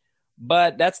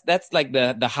 But that's like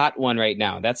the hot one right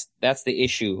now. That's the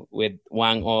issue with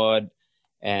Wang-od.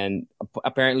 And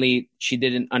apparently she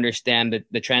didn't understand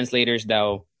the translators,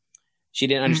 though. She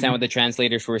didn't understand what the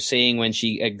translators were saying when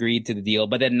she agreed to the deal.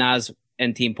 But then Nas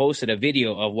and team posted a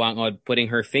video of Wang-od putting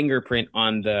her fingerprint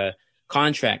on the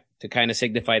contract to kind of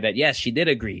signify that, yes, she did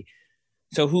agree.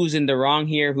 So who's in the wrong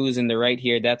here? Who's in the right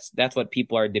here? That's what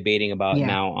people are debating about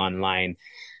now online.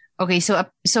 Okay, so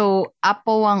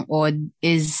Apo Wang-od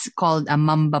is called a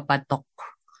Mamba Patok.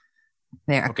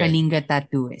 They're a Kalinga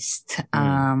tattooist.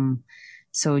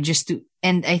 So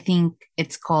and I think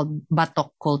it's called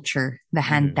Batok culture, the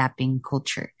hand tapping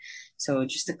culture. So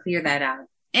just to clear that out.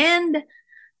 And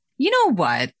you know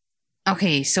what?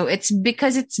 Okay, so it's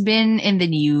because it's been in the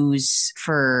news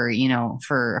for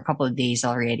a couple of days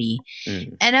already.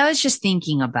 And I was just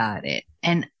thinking about it.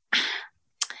 And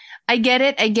I get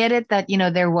it that,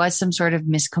 there was some sort of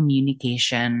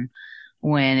miscommunication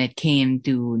when it came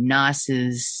to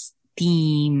Nas's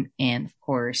team and of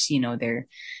course, their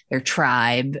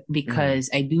tribe, because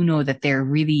I do know that they're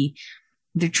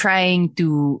trying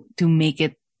to make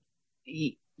it,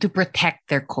 to protect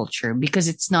their culture, because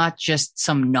it's not just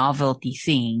some novelty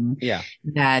thing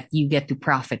that you get to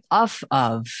profit off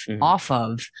of.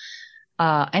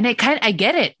 And I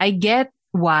get it. I get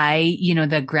why,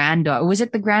 the granddaughter, was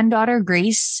it the granddaughter,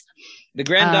 Grace? The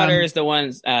granddaughter is the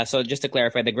one. So just to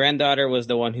clarify, the granddaughter was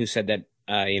the one who said that,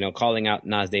 calling out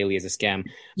Nas Daily as a scam.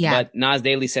 Yeah. But Nas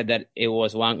Daily said that it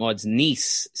was Wang-od's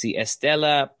niece, si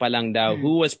Estela Palangdao,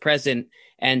 who was present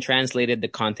and translated the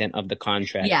content of the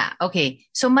contract. Yeah. Okay.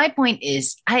 So my point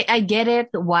is, I get it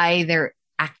why they're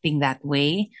acting that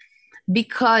way,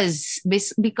 because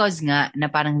nga na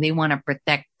parang they want to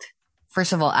protect,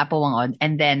 first of all, Apo Wang-od,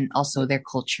 and then also their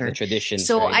culture. The traditions.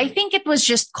 So right? I think it was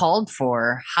just called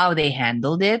for how they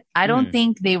handled it. I don't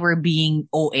think they were being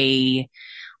OA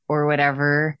or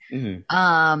whatever.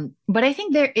 But I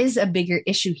think there is a bigger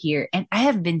issue here. And I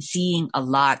have been seeing a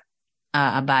lot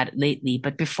about it lately.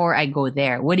 But before I go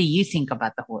there, what do you think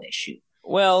about the whole issue?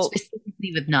 Well,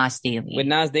 specifically with Nas Daily. With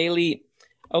Nas Daily,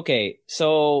 okay,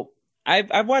 so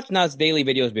I've watched Nas Daily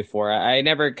videos before. I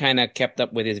never kind of kept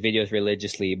up with his videos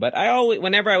religiously, but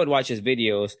whenever I would watch his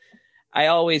videos, I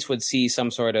always would see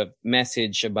some sort of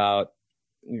message about,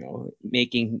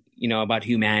 making, about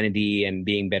humanity and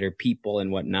being better people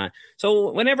and whatnot.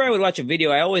 So whenever I would watch a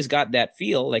video, I always got that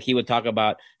feel. Like he would talk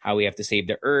about how we have to save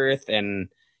the earth, and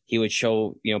he would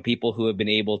show, people who have been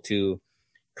able to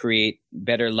create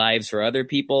better lives for other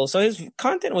people. So his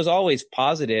content was always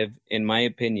positive, in my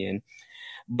opinion.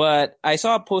 But I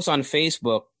saw a post on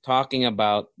Facebook talking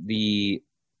about the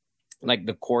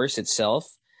course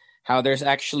itself, how there's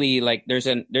actually there's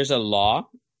a law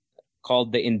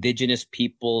called the Indigenous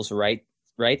Peoples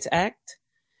Rights Act.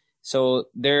 So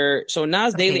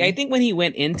Nas Daily, I think when he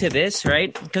went into this,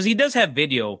 right, because he does have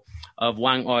video of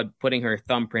Wang-od putting her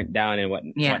thumbprint down and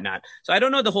whatnot. So I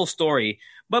don't know the whole story,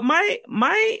 but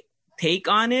my take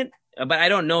on it, but I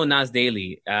don't know Nas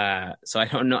Daily, so I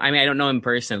don't know. I mean, I don't know him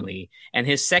personally. And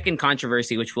his second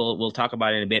controversy, which we'll talk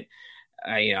about in a bit,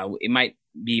 it might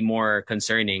be more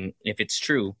concerning if it's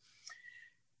true.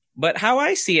 But how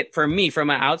I see it, for me, from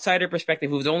an outsider perspective,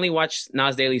 who's only watched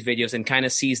Nas Daly's videos and kind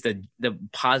of sees the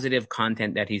positive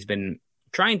content that he's been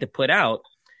trying to put out,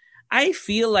 I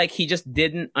feel like he just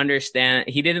didn't understand.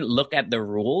 He didn't look at the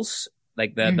rules,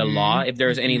 like the law, if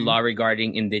there's any law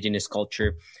regarding indigenous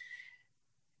culture.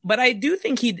 But I do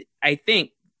think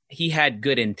he had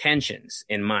good intentions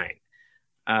in mind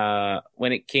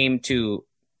when it came to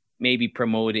maybe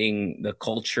promoting the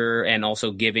culture and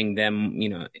also giving them,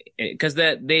 because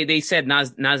they said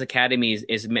Nas Academy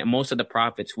is most of the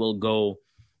profits will go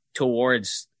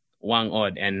towards Wang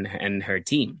Od and her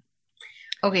team.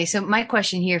 Okay, so my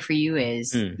question here for you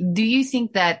is, do you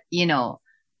think that,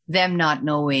 them not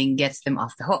knowing gets them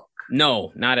off the hook?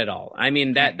 No, not at all. I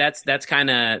mean, that's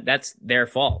their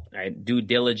fault, right? Due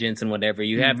diligence and whatever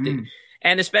you have to,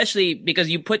 and especially because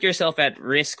you put yourself at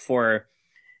risk for,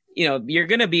 you're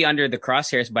going to be under the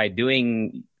crosshairs by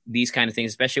doing these kind of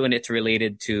things, especially when it's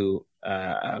related to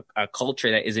a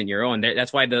culture that isn't your own.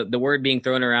 That's why the word being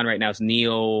thrown around right now is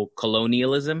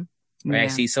neo-colonialism, right? Yeah. I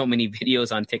see so many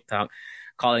videos on TikTok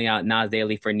calling out Nas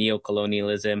Daily for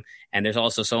neo-colonialism. And there's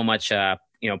also so much,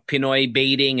 Pinoy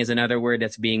baiting is another word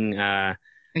that's being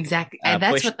exactly. And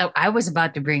that's what I was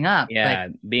about to bring up. Yeah,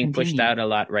 being pushed out a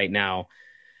lot right now.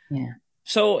 Yeah.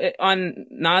 So on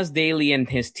Nas Daily and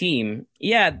his team,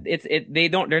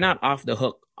 they're not off the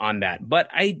hook on that. But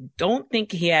I don't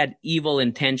think he had evil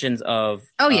intentions of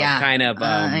kind of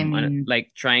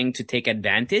like trying to take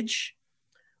advantage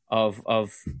of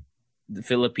the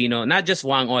Filipino, not just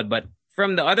Wang Od, but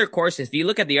from the other courses. If you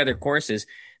look at the other courses,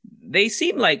 they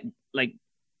seem like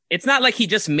it's not like he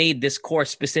just made this course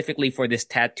specifically for this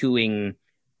tattooing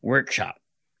workshop.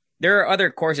 There are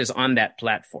other courses on that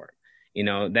platform,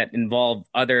 that involve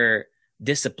other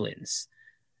disciplines.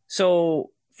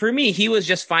 So for me, he was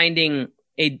just finding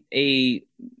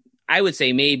I would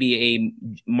say maybe a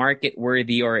market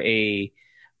worthy or a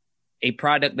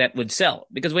product that would sell.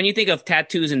 Because when you think of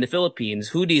tattoos in the Philippines,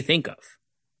 who do you think of?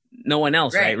 No one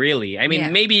else, right? Really. I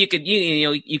mean, maybe you could,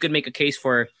 you could make a case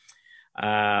for,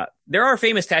 there are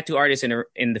famous tattoo artists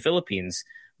in the Philippines,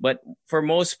 but for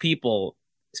most people,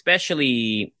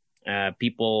 especially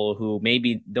people who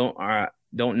maybe don't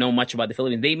know much about the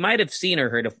Philippines, they might have seen or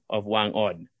heard of Wang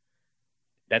Od.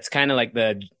 That's kind of like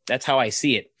that's how I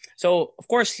see it. So of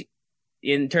course,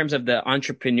 in terms of the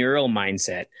entrepreneurial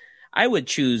mindset, I would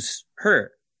choose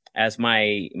her as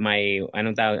my I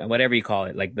don't know, whatever you call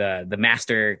it, like the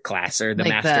master class or the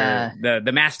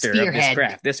master of this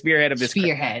craft, the spearhead of this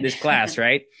class,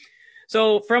 right?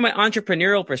 So from an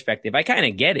entrepreneurial perspective, I kind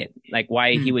of get it, like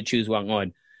why he would choose Wang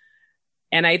Od.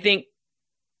 And I think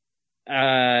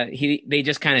they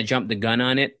just kind of jumped the gun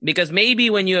on it, because maybe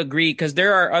when you agree, because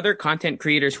there are other content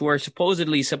creators who are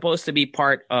supposedly supposed to be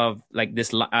part of like this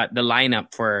the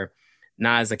lineup for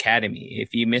Nas Academy.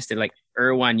 If you missed it, like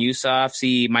Erwan Yusuf,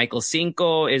 Michael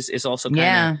Cinco is also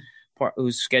kind of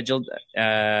who's scheduled.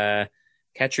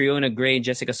 Catriona Gray and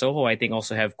Jessica Soho, I think,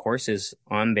 also have courses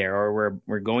on there, or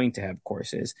we're going to have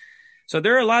courses. So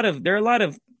there are a lot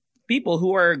of people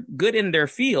who are good in their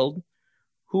field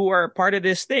who are part of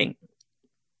this thing.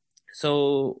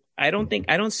 So I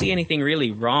don't see anything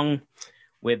really wrong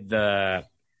with the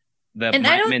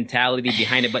mentality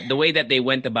behind it, but the way that they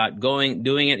went about doing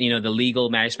it, the legal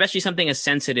matter, especially something as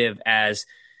sensitive as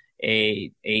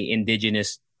a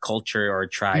indigenous culture or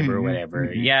tribe or whatever.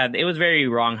 Mm-hmm. Yeah, it was very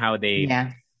wrong how they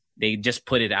just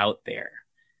put it out there.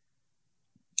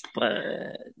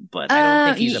 But I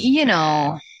don't think he's a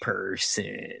bad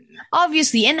person.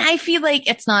 Obviously, and I feel like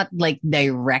it's not like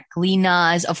directly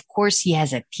Nas. Of course, he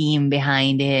has a team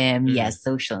behind him. He has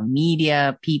social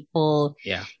media people.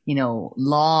 Yeah.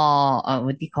 Law.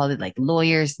 What do you call it? Like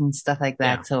lawyers and stuff like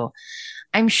that. Yeah. So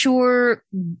I'm sure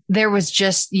there was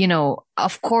just,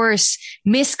 of course,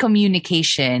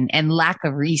 miscommunication and lack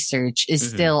of research is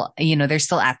still, they're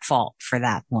still at fault for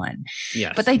that one.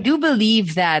 Yes. But I do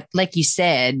believe that, like you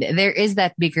said, there is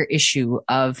that bigger issue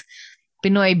of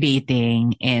Pinoy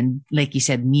baiting and, like you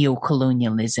said,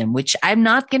 neo-colonialism, which I'm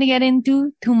not going to get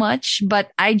into too much, but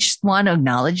I just want to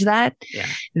acknowledge that. Yeah.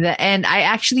 And I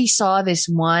actually saw this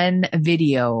one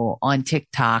video on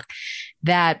TikTok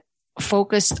that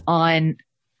focused on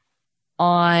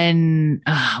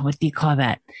what do you call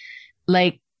that?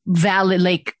 Like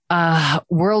worldwide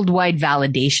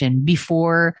validation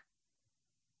before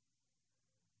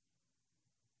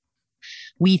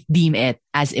we deem it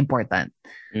as important.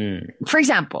 For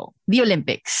example, the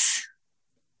Olympics.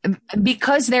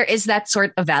 Because there is that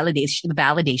sort of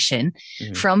validation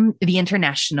from the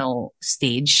international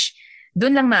stage,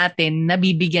 dun lang natin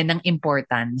nabibigyan ng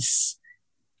importance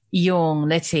yung,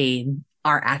 let's say,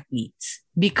 are athletes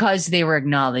because they were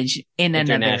acknowledged in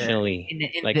internationally,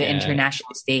 in the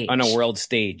international stage, on a world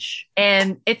stage.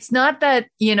 And it's not that,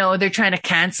 they're trying to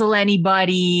cancel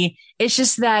anybody. It's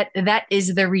just that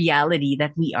is the reality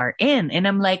that we are in. And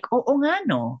I'm like, oo nga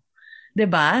no.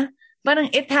 Diba? Parang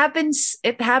it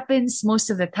happens most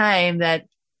of the time that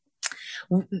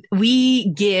we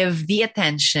give the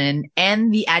attention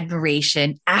and the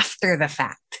admiration after the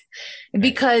fact.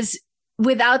 Because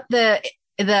without the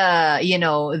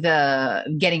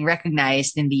getting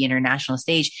recognized in the international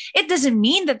stage, it doesn't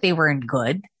mean that they weren't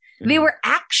good. They were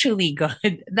actually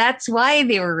good. That's why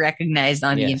they were recognized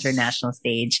on the international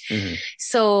stage. Mm-hmm.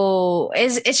 So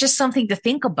it's just something to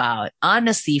think about.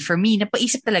 Honestly, for me,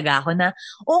 napaisip talaga ako na,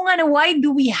 why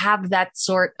do we have that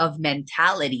sort of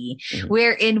mentality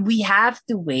wherein we have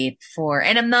to wait for,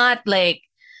 and I'm not like,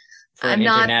 for an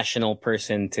international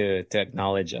person to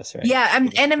acknowledge us, right? Yeah,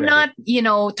 I'm not,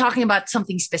 talking about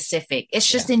something specific. It's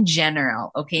just in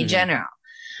general, okay? General.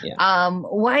 Yeah.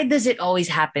 Why does it always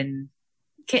happen?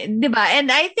 Diba?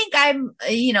 And I think I'm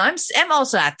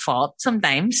also at fault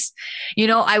sometimes.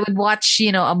 I would watch,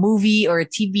 a movie or a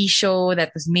TV show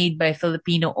that was made by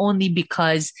Filipino only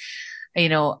because,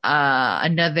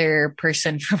 another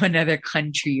person from another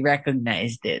country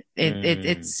recognized it.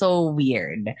 It's so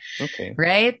weird. Okay.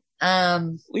 Right?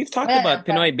 We've talked about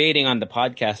Pinoy baiting on the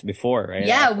podcast before, right?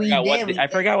 Yeah, we did. I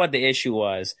forgot what the issue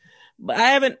was. But I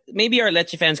haven't, maybe our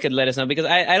Leche fans could let us know, because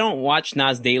I don't watch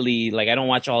Nas daily. Like, I don't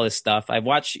watch all his stuff. I've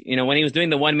watched, when he was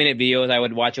doing the 1 minute videos, I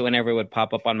would watch it whenever it would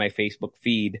pop up on my Facebook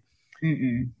feed.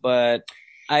 But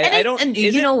I don't. And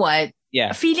you know what?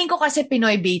 Yeah. Feeling ko kasi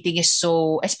Pinoy baiting is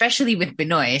so, especially with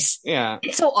Pinoys. Yeah.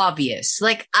 It's so obvious.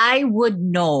 Like, I would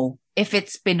know if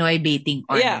it's Pinoy baiting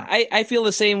or not. Yeah, I feel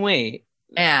the same way.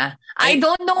 Yeah. I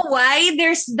don't know why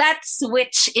there's that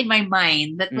switch in my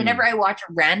mind that whenever I watch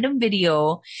a random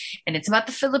video and it's about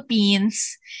the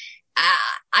Philippines,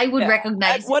 I would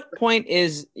recognize. At what point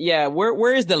is,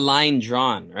 where is the line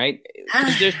drawn, right?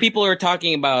 There's people who are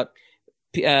talking about,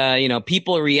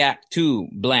 people react to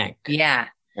blank. Yeah.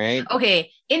 Right?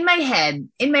 Okay. In my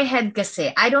head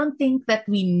kasi, I don't think that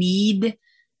we need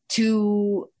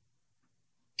to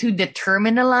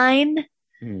determine a line.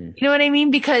 You know what I mean?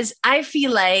 Because I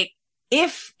feel like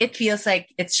if it feels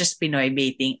like it's just Pinoy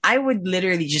baiting, I would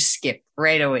literally just skip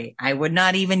right away. I would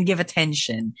not even give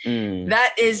attention.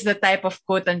 That is the type of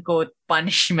quote unquote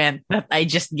punishment that I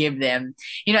just give them.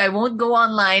 I won't go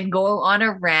online, go on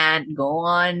a rant, go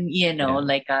on,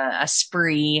 like a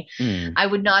spree. I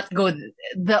would not go.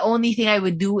 The only thing I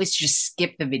would do is just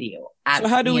skip the video. So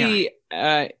how do we,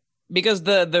 because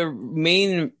the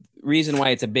main reason why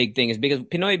it's a big thing is because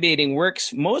Pinoy baiting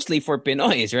works mostly for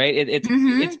Pinoys, right? It's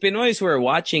Pinoys who are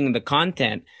watching the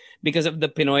content because of the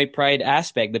Pinoy pride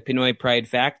aspect, the Pinoy pride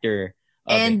factor.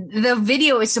 And the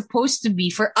video is supposed to be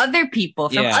for other people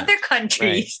from other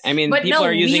countries. Right. I mean, but people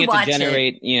are using it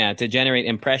to generate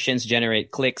impressions, generate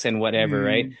clicks and whatever,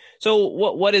 right? So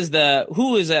what is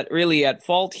who is really at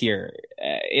fault here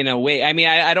in a way? I mean,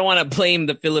 I don't want to blame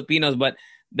the Filipinos, but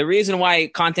the reason why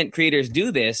content creators do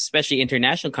this, especially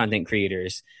international content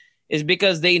creators, is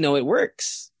because they know it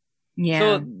works. Yeah.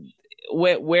 So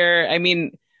where I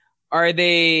mean, are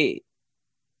they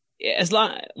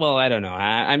I don't know.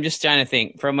 I'm just trying to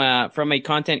think from a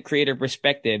content creator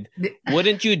perspective.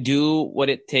 Wouldn't you do what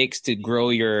it takes to grow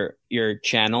your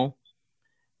channel?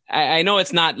 I know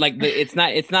it's not like it's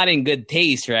not in good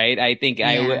taste, right? I think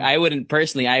I wouldn't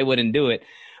do it,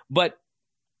 but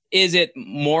is it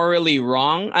morally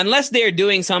wrong? Unless they're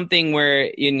doing something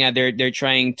where they're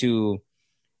trying to,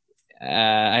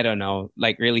 I don't know,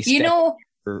 like really.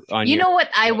 What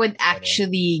I would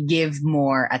actually give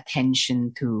more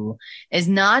attention to is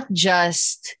not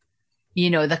just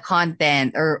the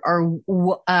content or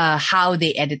how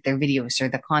they edit their videos or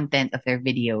the content of their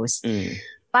videos.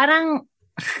 Parang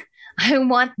I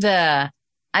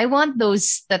want those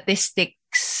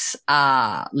statistics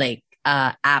apps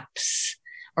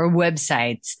or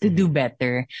websites to do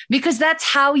better, because that's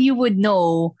how you would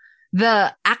know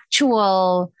the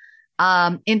actual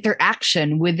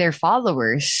interaction with their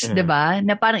followers, diba?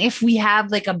 Na parang if we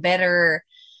have like a better,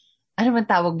 ano man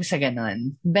tawag mo sa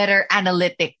ganon? Better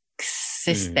analytics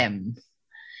system.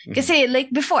 Kasi like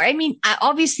before, I mean,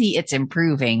 obviously it's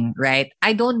improving, right?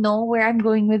 I don't know where I'm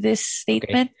going with this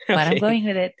statement, but I'm going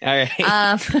with it. All right.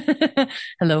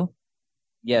 Hello?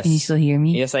 Yes. Can you still hear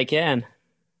me? Yes, I can.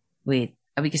 Wait.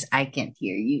 Because I can't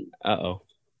hear you. Uh-oh.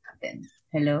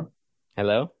 Hello?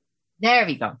 Hello? There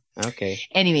we go. Okay.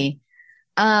 Anyway,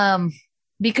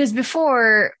 because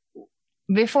before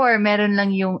meron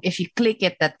lang yung, if you click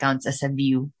it, that counts as a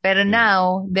view. Pero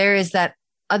now, there is that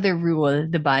other rule,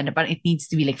 diba, na parang it needs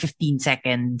to be like 15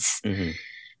 seconds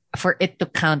for it to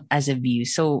count as a view.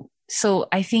 So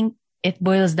I think it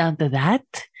boils down to that.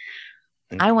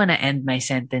 I want to end my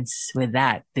sentence with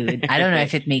that, dude. I don't know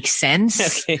if it makes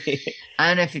sense. Okay. I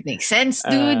don't know if it makes sense,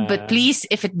 dude. But please,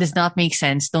 if it does not make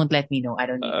sense, don't let me know. I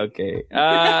don't know. Okay.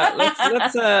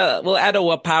 Let's we'll add a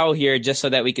wapow here just so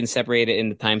that we can separate it in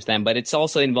the timestamp. But it's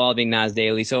also involving Nas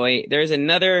Daily. So there's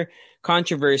another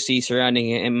controversy surrounding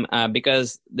him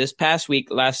because this past week,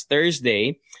 last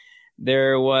Thursday,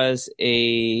 there was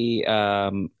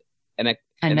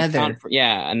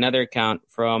another account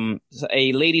from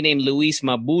a lady named Luis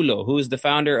Mabulo, who is the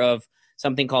founder of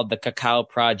something called the Cacao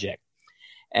Project.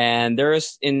 And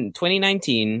there's in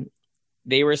 2019,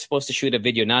 they were supposed to shoot a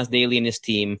video. Nas Daily and his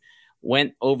team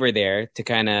went over there to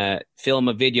kind of film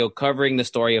a video covering the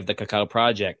story of the Cacao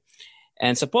Project.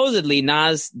 And supposedly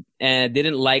Nas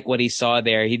didn't like what he saw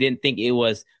there. He didn't think it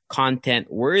was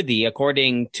content worthy,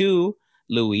 according to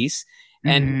Luis.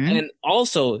 And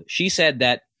also she said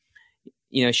that,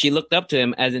 you know, she looked up to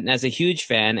him as a huge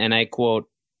fan, and I quote,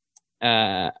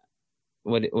 what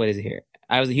is it here?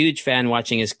 I was a huge fan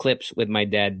watching his clips with my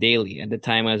dad daily. At the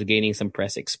time, I was gaining some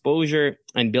press exposure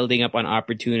and building up on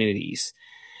opportunities.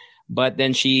 But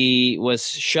then she was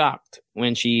shocked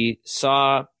when she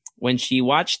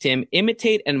watched him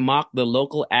imitate and mock the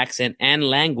local accent and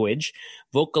language,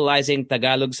 vocalizing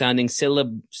Tagalog-sounding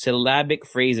syllabic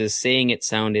phrases, saying it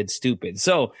sounded stupid.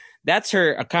 So that's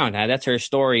her account. That's her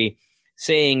story,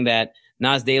 saying that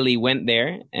Nas Daily went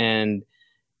there, and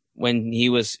when he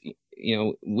was, you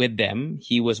know, with them,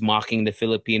 he was mocking the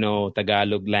Filipino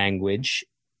Tagalog language,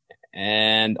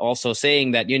 and also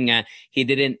saying that yun nga, he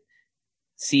didn't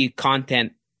see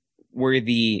content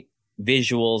worthy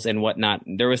visuals and whatnot.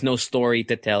 There was no story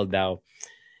to tell daw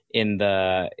when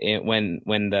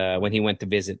he went to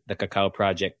visit the Cacao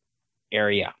Project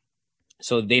area.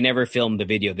 So they never filmed the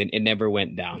video. Then it never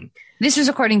went down. This was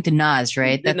according to Nas,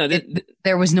 right?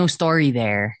 There was no story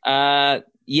there.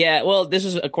 Yeah. Well, this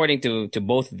was according to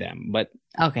both of them, but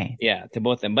okay. Yeah, to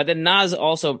both of them. But then Nas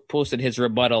also posted his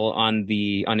rebuttal on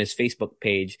his Facebook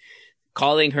page,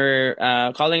 calling her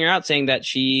out, saying that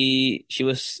she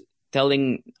was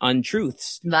telling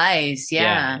untruths, lies.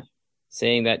 Yeah.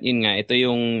 Saying that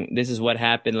this is what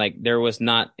happened. Like there was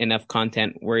not enough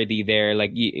content worthy there.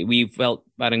 Like we felt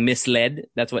parang misled.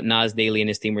 That's what Nas Daily and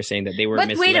his team were saying, that they were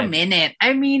misled. But wait a minute.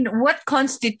 I mean, what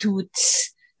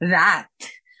constitutes that?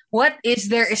 What is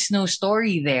there is no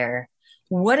story there?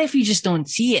 What if you just don't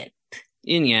see it?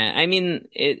 Yeah, I mean,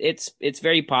 it's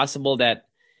very possible that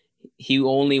he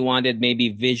only wanted maybe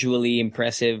visually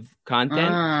impressive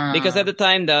content, because at the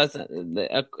time,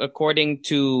 according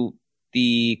to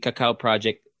the Cacao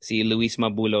Project, see Luis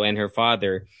Mabulo and her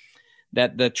father,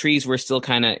 that the trees were still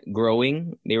kind of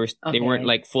growing. They weren't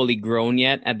like fully grown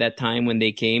yet at that time when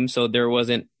they came, so there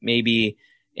wasn't maybe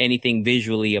anything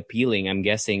visually appealing, I'm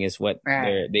guessing, is what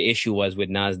the issue was with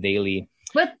Nas Daily.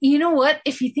 But you know what?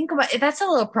 If you think about it, that's a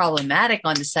little problematic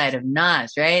on the side of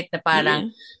Nas, right? The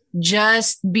parang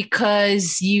just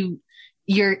because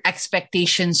your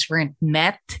expectations weren't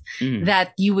met,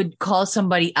 that you would call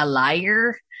somebody a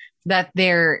liar, that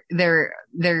they're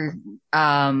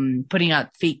putting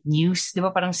out fake news. Di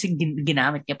ba parang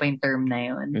ginamit niya pa yung term na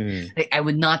yun? Like, I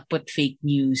would not put fake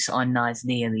news on Nas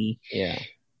Daily. Yeah.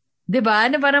 Di ba?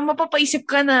 Na parang mapapaisip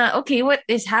ka na, okay, what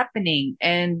is happening?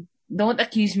 And don't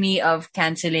accuse me of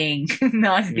canceling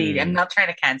Nas Daily. I'm not trying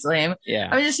to cancel him. Yeah.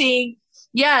 I'm just saying,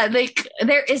 yeah, like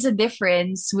there is a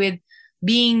difference with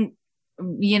being,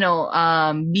 being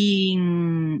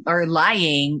or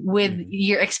lying with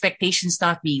your expectations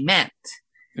not being met.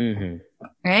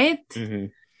 Right?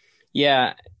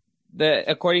 Yeah.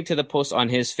 According to the post on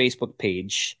his Facebook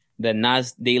page, the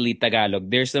Nas Daily Tagalog,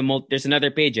 there's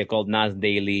another page called Nas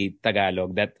Daily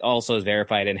Tagalog that also is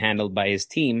verified and handled by his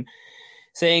team,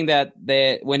 saying that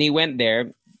when he went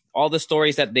there, all the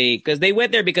stories that because they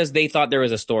went there because they thought there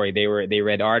was a story. They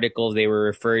read articles. They were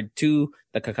referred to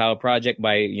the Cacao Project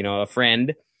by, a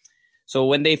friend. So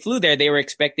when they flew there, they were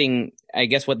expecting, I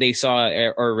guess, what they saw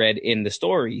or read in the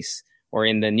stories or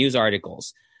in the news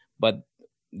articles. But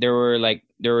there were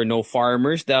no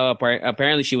farmers.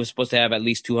 Apparently she was supposed to have at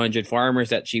least 200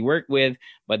 farmers that she worked with,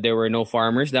 but there were no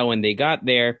farmers when they got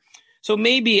there. So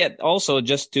maybe also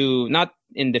just to, not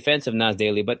in defense of Nas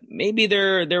Daily, but maybe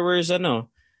there was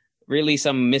really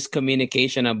some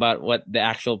miscommunication about what the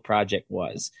actual project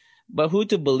was. But who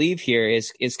to believe here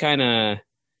is kind of,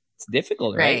 it's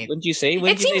difficult, right? Wouldn't you say?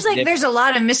 It seems like there's a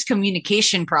lot of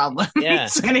miscommunication problems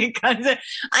when it comes to,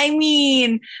 I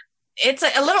mean, it's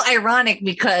a little ironic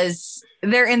because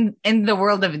they're in the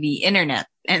world of the internet,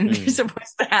 and they're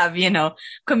supposed to have,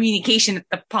 communication at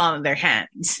the palm of their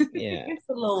hands. Yeah. It's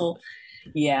a little,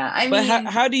 I but mean,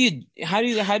 how do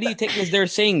you take this? They're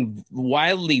saying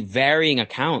wildly varying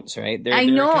accounts, right? I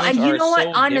know, accounts and you know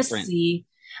what? So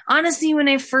Honestly, when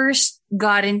I first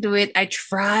got into it, I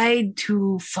tried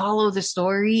to follow the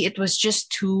story. It was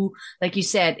just too, like you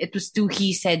said, it was too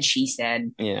he said, she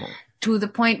said. Yeah. To the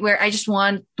point where I just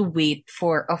want to wait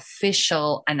for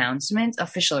official announcements,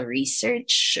 official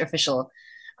research, official,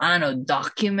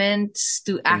 documents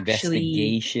to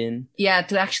investigation.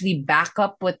 To actually back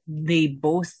up what they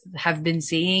both have been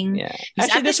saying. Yeah.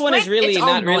 Actually, this one is really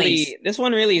not really. This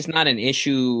one really is not an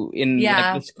issue in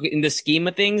in the scheme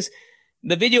of things.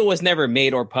 The video was never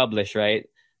made or published, right?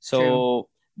 So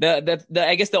the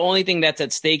I guess the only thing that's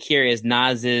at stake here is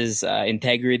Nas's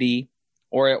integrity.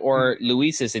 Or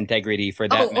Luis's integrity for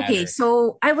that matter. Okay.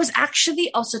 So I was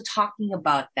actually also talking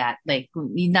about that. Like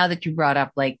now that you brought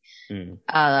up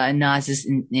Nas's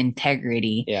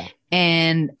integrity. Yeah.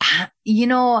 And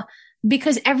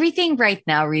because everything right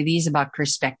now really is about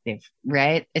perspective,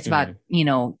 right? It's about,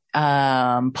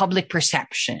 public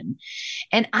perception.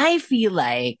 And I feel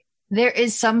like there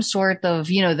is some sort of,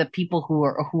 the people who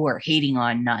are hating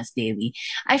on Nas Daily.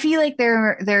 I feel like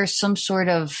there's some sort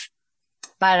of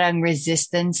parang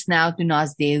resistance now to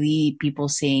Nas Daily, people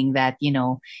saying that,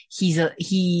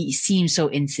 he seems so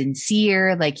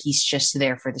insincere, like he's just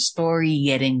there for the story,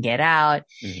 get in, get out.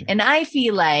 Mm-hmm. And I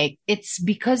feel like it's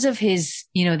because of his,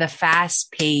 the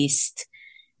fast-paced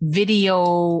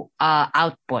video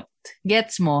output.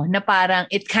 Gets mo? Na parang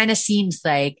it kind of seems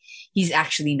like he's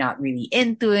actually not really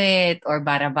into it or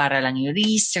bara-bara lang yung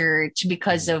research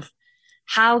because of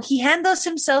how he handles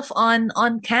himself on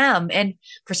cam. And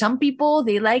for some people,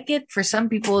 they like it. For some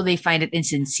people, they find it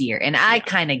insincere. And I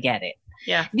kind of get it.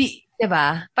 Yeah.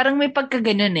 Diba? Parang may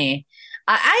pagkaganon eh.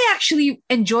 I actually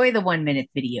enjoy the 1-minute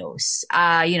videos.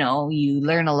 You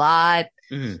learn a lot.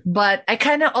 Mm-hmm. But I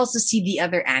kind of also see the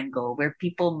other angle where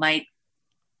people might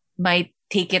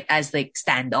take it as like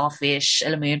standoffish.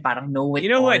 Alam mo yun, parang know it. You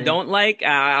know who I don't like?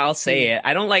 I'll say it.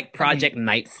 I don't like Project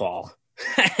Nightfall.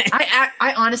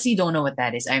 I honestly don't know what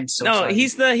that is. I'm so sorry.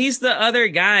 He's the other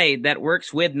guy that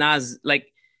works with Nas. Like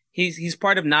he's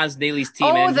part of Nas Daily's team.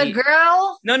 Oh, the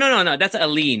girl? No. That's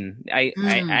Aline.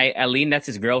 Aline, that's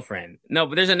his girlfriend. No,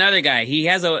 but there's another guy. He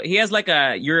has like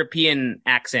a European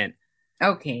accent.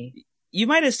 Okay. You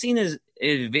might have seen his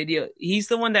video. He's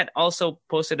the one that also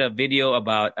posted a video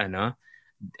about OnlyFans.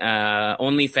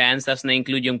 Tapos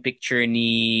na-include yung picture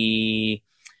ni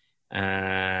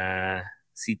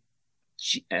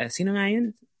sino nga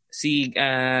yun? Si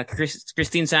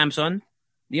Christine Sampson.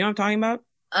 Do you know what I'm talking about?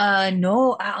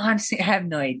 No. Honestly, I have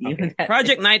no idea. Okay.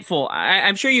 Project Nightfall.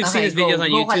 I'm sure you've seen his videos on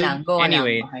YouTube.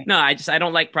 Anyway, okay. No, I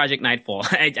don't like Project Nightfall.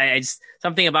 I just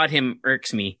something about him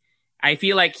irks me. I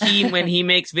feel like when he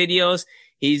makes videos,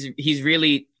 he's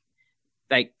really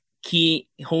like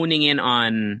honing in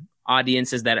on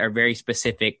audiences that are very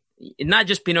specific. Not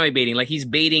just Pinoy baiting. Like he's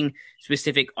baiting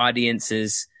specific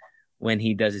audiences when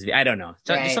he does his video. I don't know.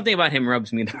 So right. Something about him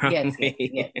rubs me the wrong way.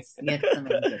 Yes.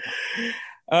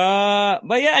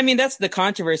 But yeah, I mean that's the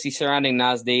controversy surrounding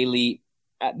Nas Daily.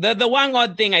 The one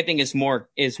odd thing I think is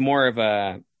more of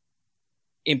a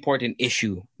important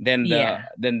issue than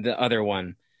the other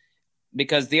one,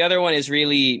 because the other one is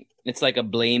really it's like a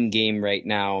blame game right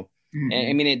now. Mm-hmm.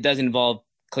 I mean it does involve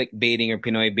clickbaiting or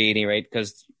Pinoy baiting, right?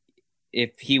 Because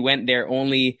if he went there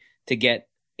only to get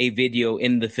a video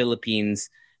in the Philippines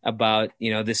about,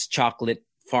 this chocolate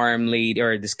farm lady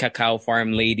or this cacao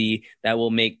farm lady that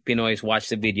will make Pinoys watch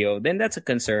the video, then that's a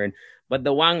concern. But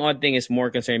the Wang Odd thing is more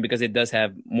concerning because it does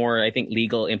have more, I think,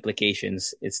 legal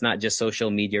implications. It's not just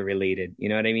social media related. You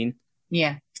know what I mean?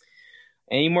 Yeah.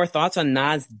 Any more thoughts on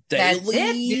Nas Daily? That's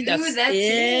it, dude. That's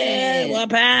it. Well,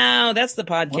 pal, that's the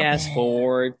podcast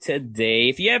for today.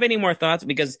 If you have any more thoughts,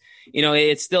 because,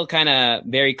 it's still kind of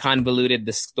very convoluted,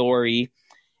 the story.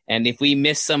 And if we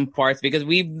miss some parts, because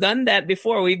we've done that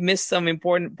before, we've missed some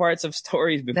important parts of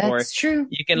stories before. That's true.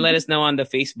 You can let us know on the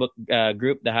Facebook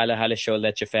group, the Hala Hala Show,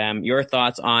 Leche Fam, your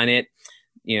thoughts on it.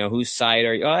 Whose side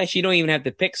actually you don't even have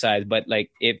to pick sides, but like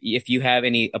if you have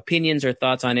any opinions or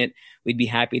thoughts on it, we'd be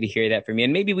happy to hear that from you.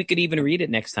 And maybe we could even read it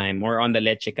next time or on the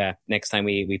Lechica next time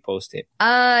we post it.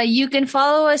 You can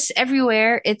follow us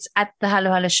everywhere. It's at the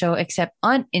Halo Halo Show, except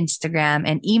on Instagram,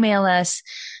 and email us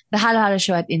the Halo Halo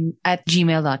Show at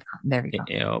gmail.com. There we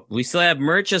go. We still have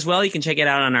merch as well. You can check it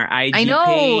out on our IG I know.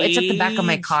 page. It's at the back of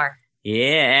my car.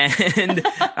 Yeah, and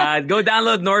go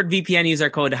download NordVPN. Use our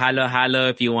code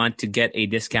HaloHalo if you want to get a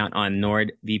discount on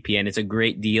NordVPN. It's a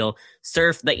great deal.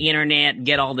 Surf the internet,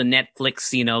 get all the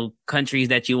Netflix, countries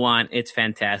that you want. It's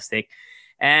fantastic.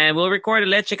 And we'll record a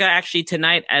Lechica actually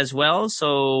tonight as well.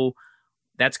 So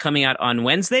that's coming out on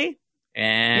Wednesday.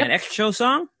 And extra show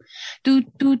song? I'll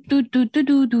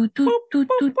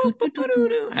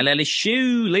let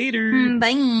you later.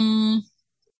 Bye.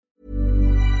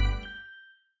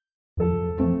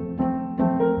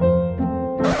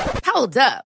 Hold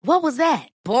up. What was that?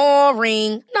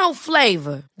 Boring. No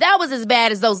flavor. That was as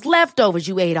bad as those leftovers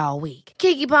you ate all week.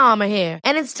 Keke Palmer here.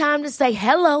 And it's time to say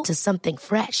hello to something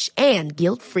fresh and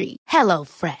guilt-free. Hello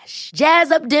Fresh.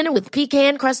 Jazz up dinner with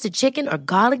pecan-crusted chicken or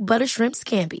garlic butter shrimp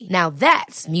scampi. Now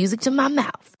that's music to my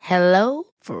mouth. Hello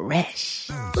Fresh.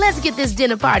 Let's get this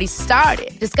dinner party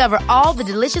started. Discover all the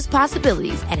delicious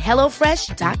possibilities at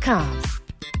HelloFresh.com.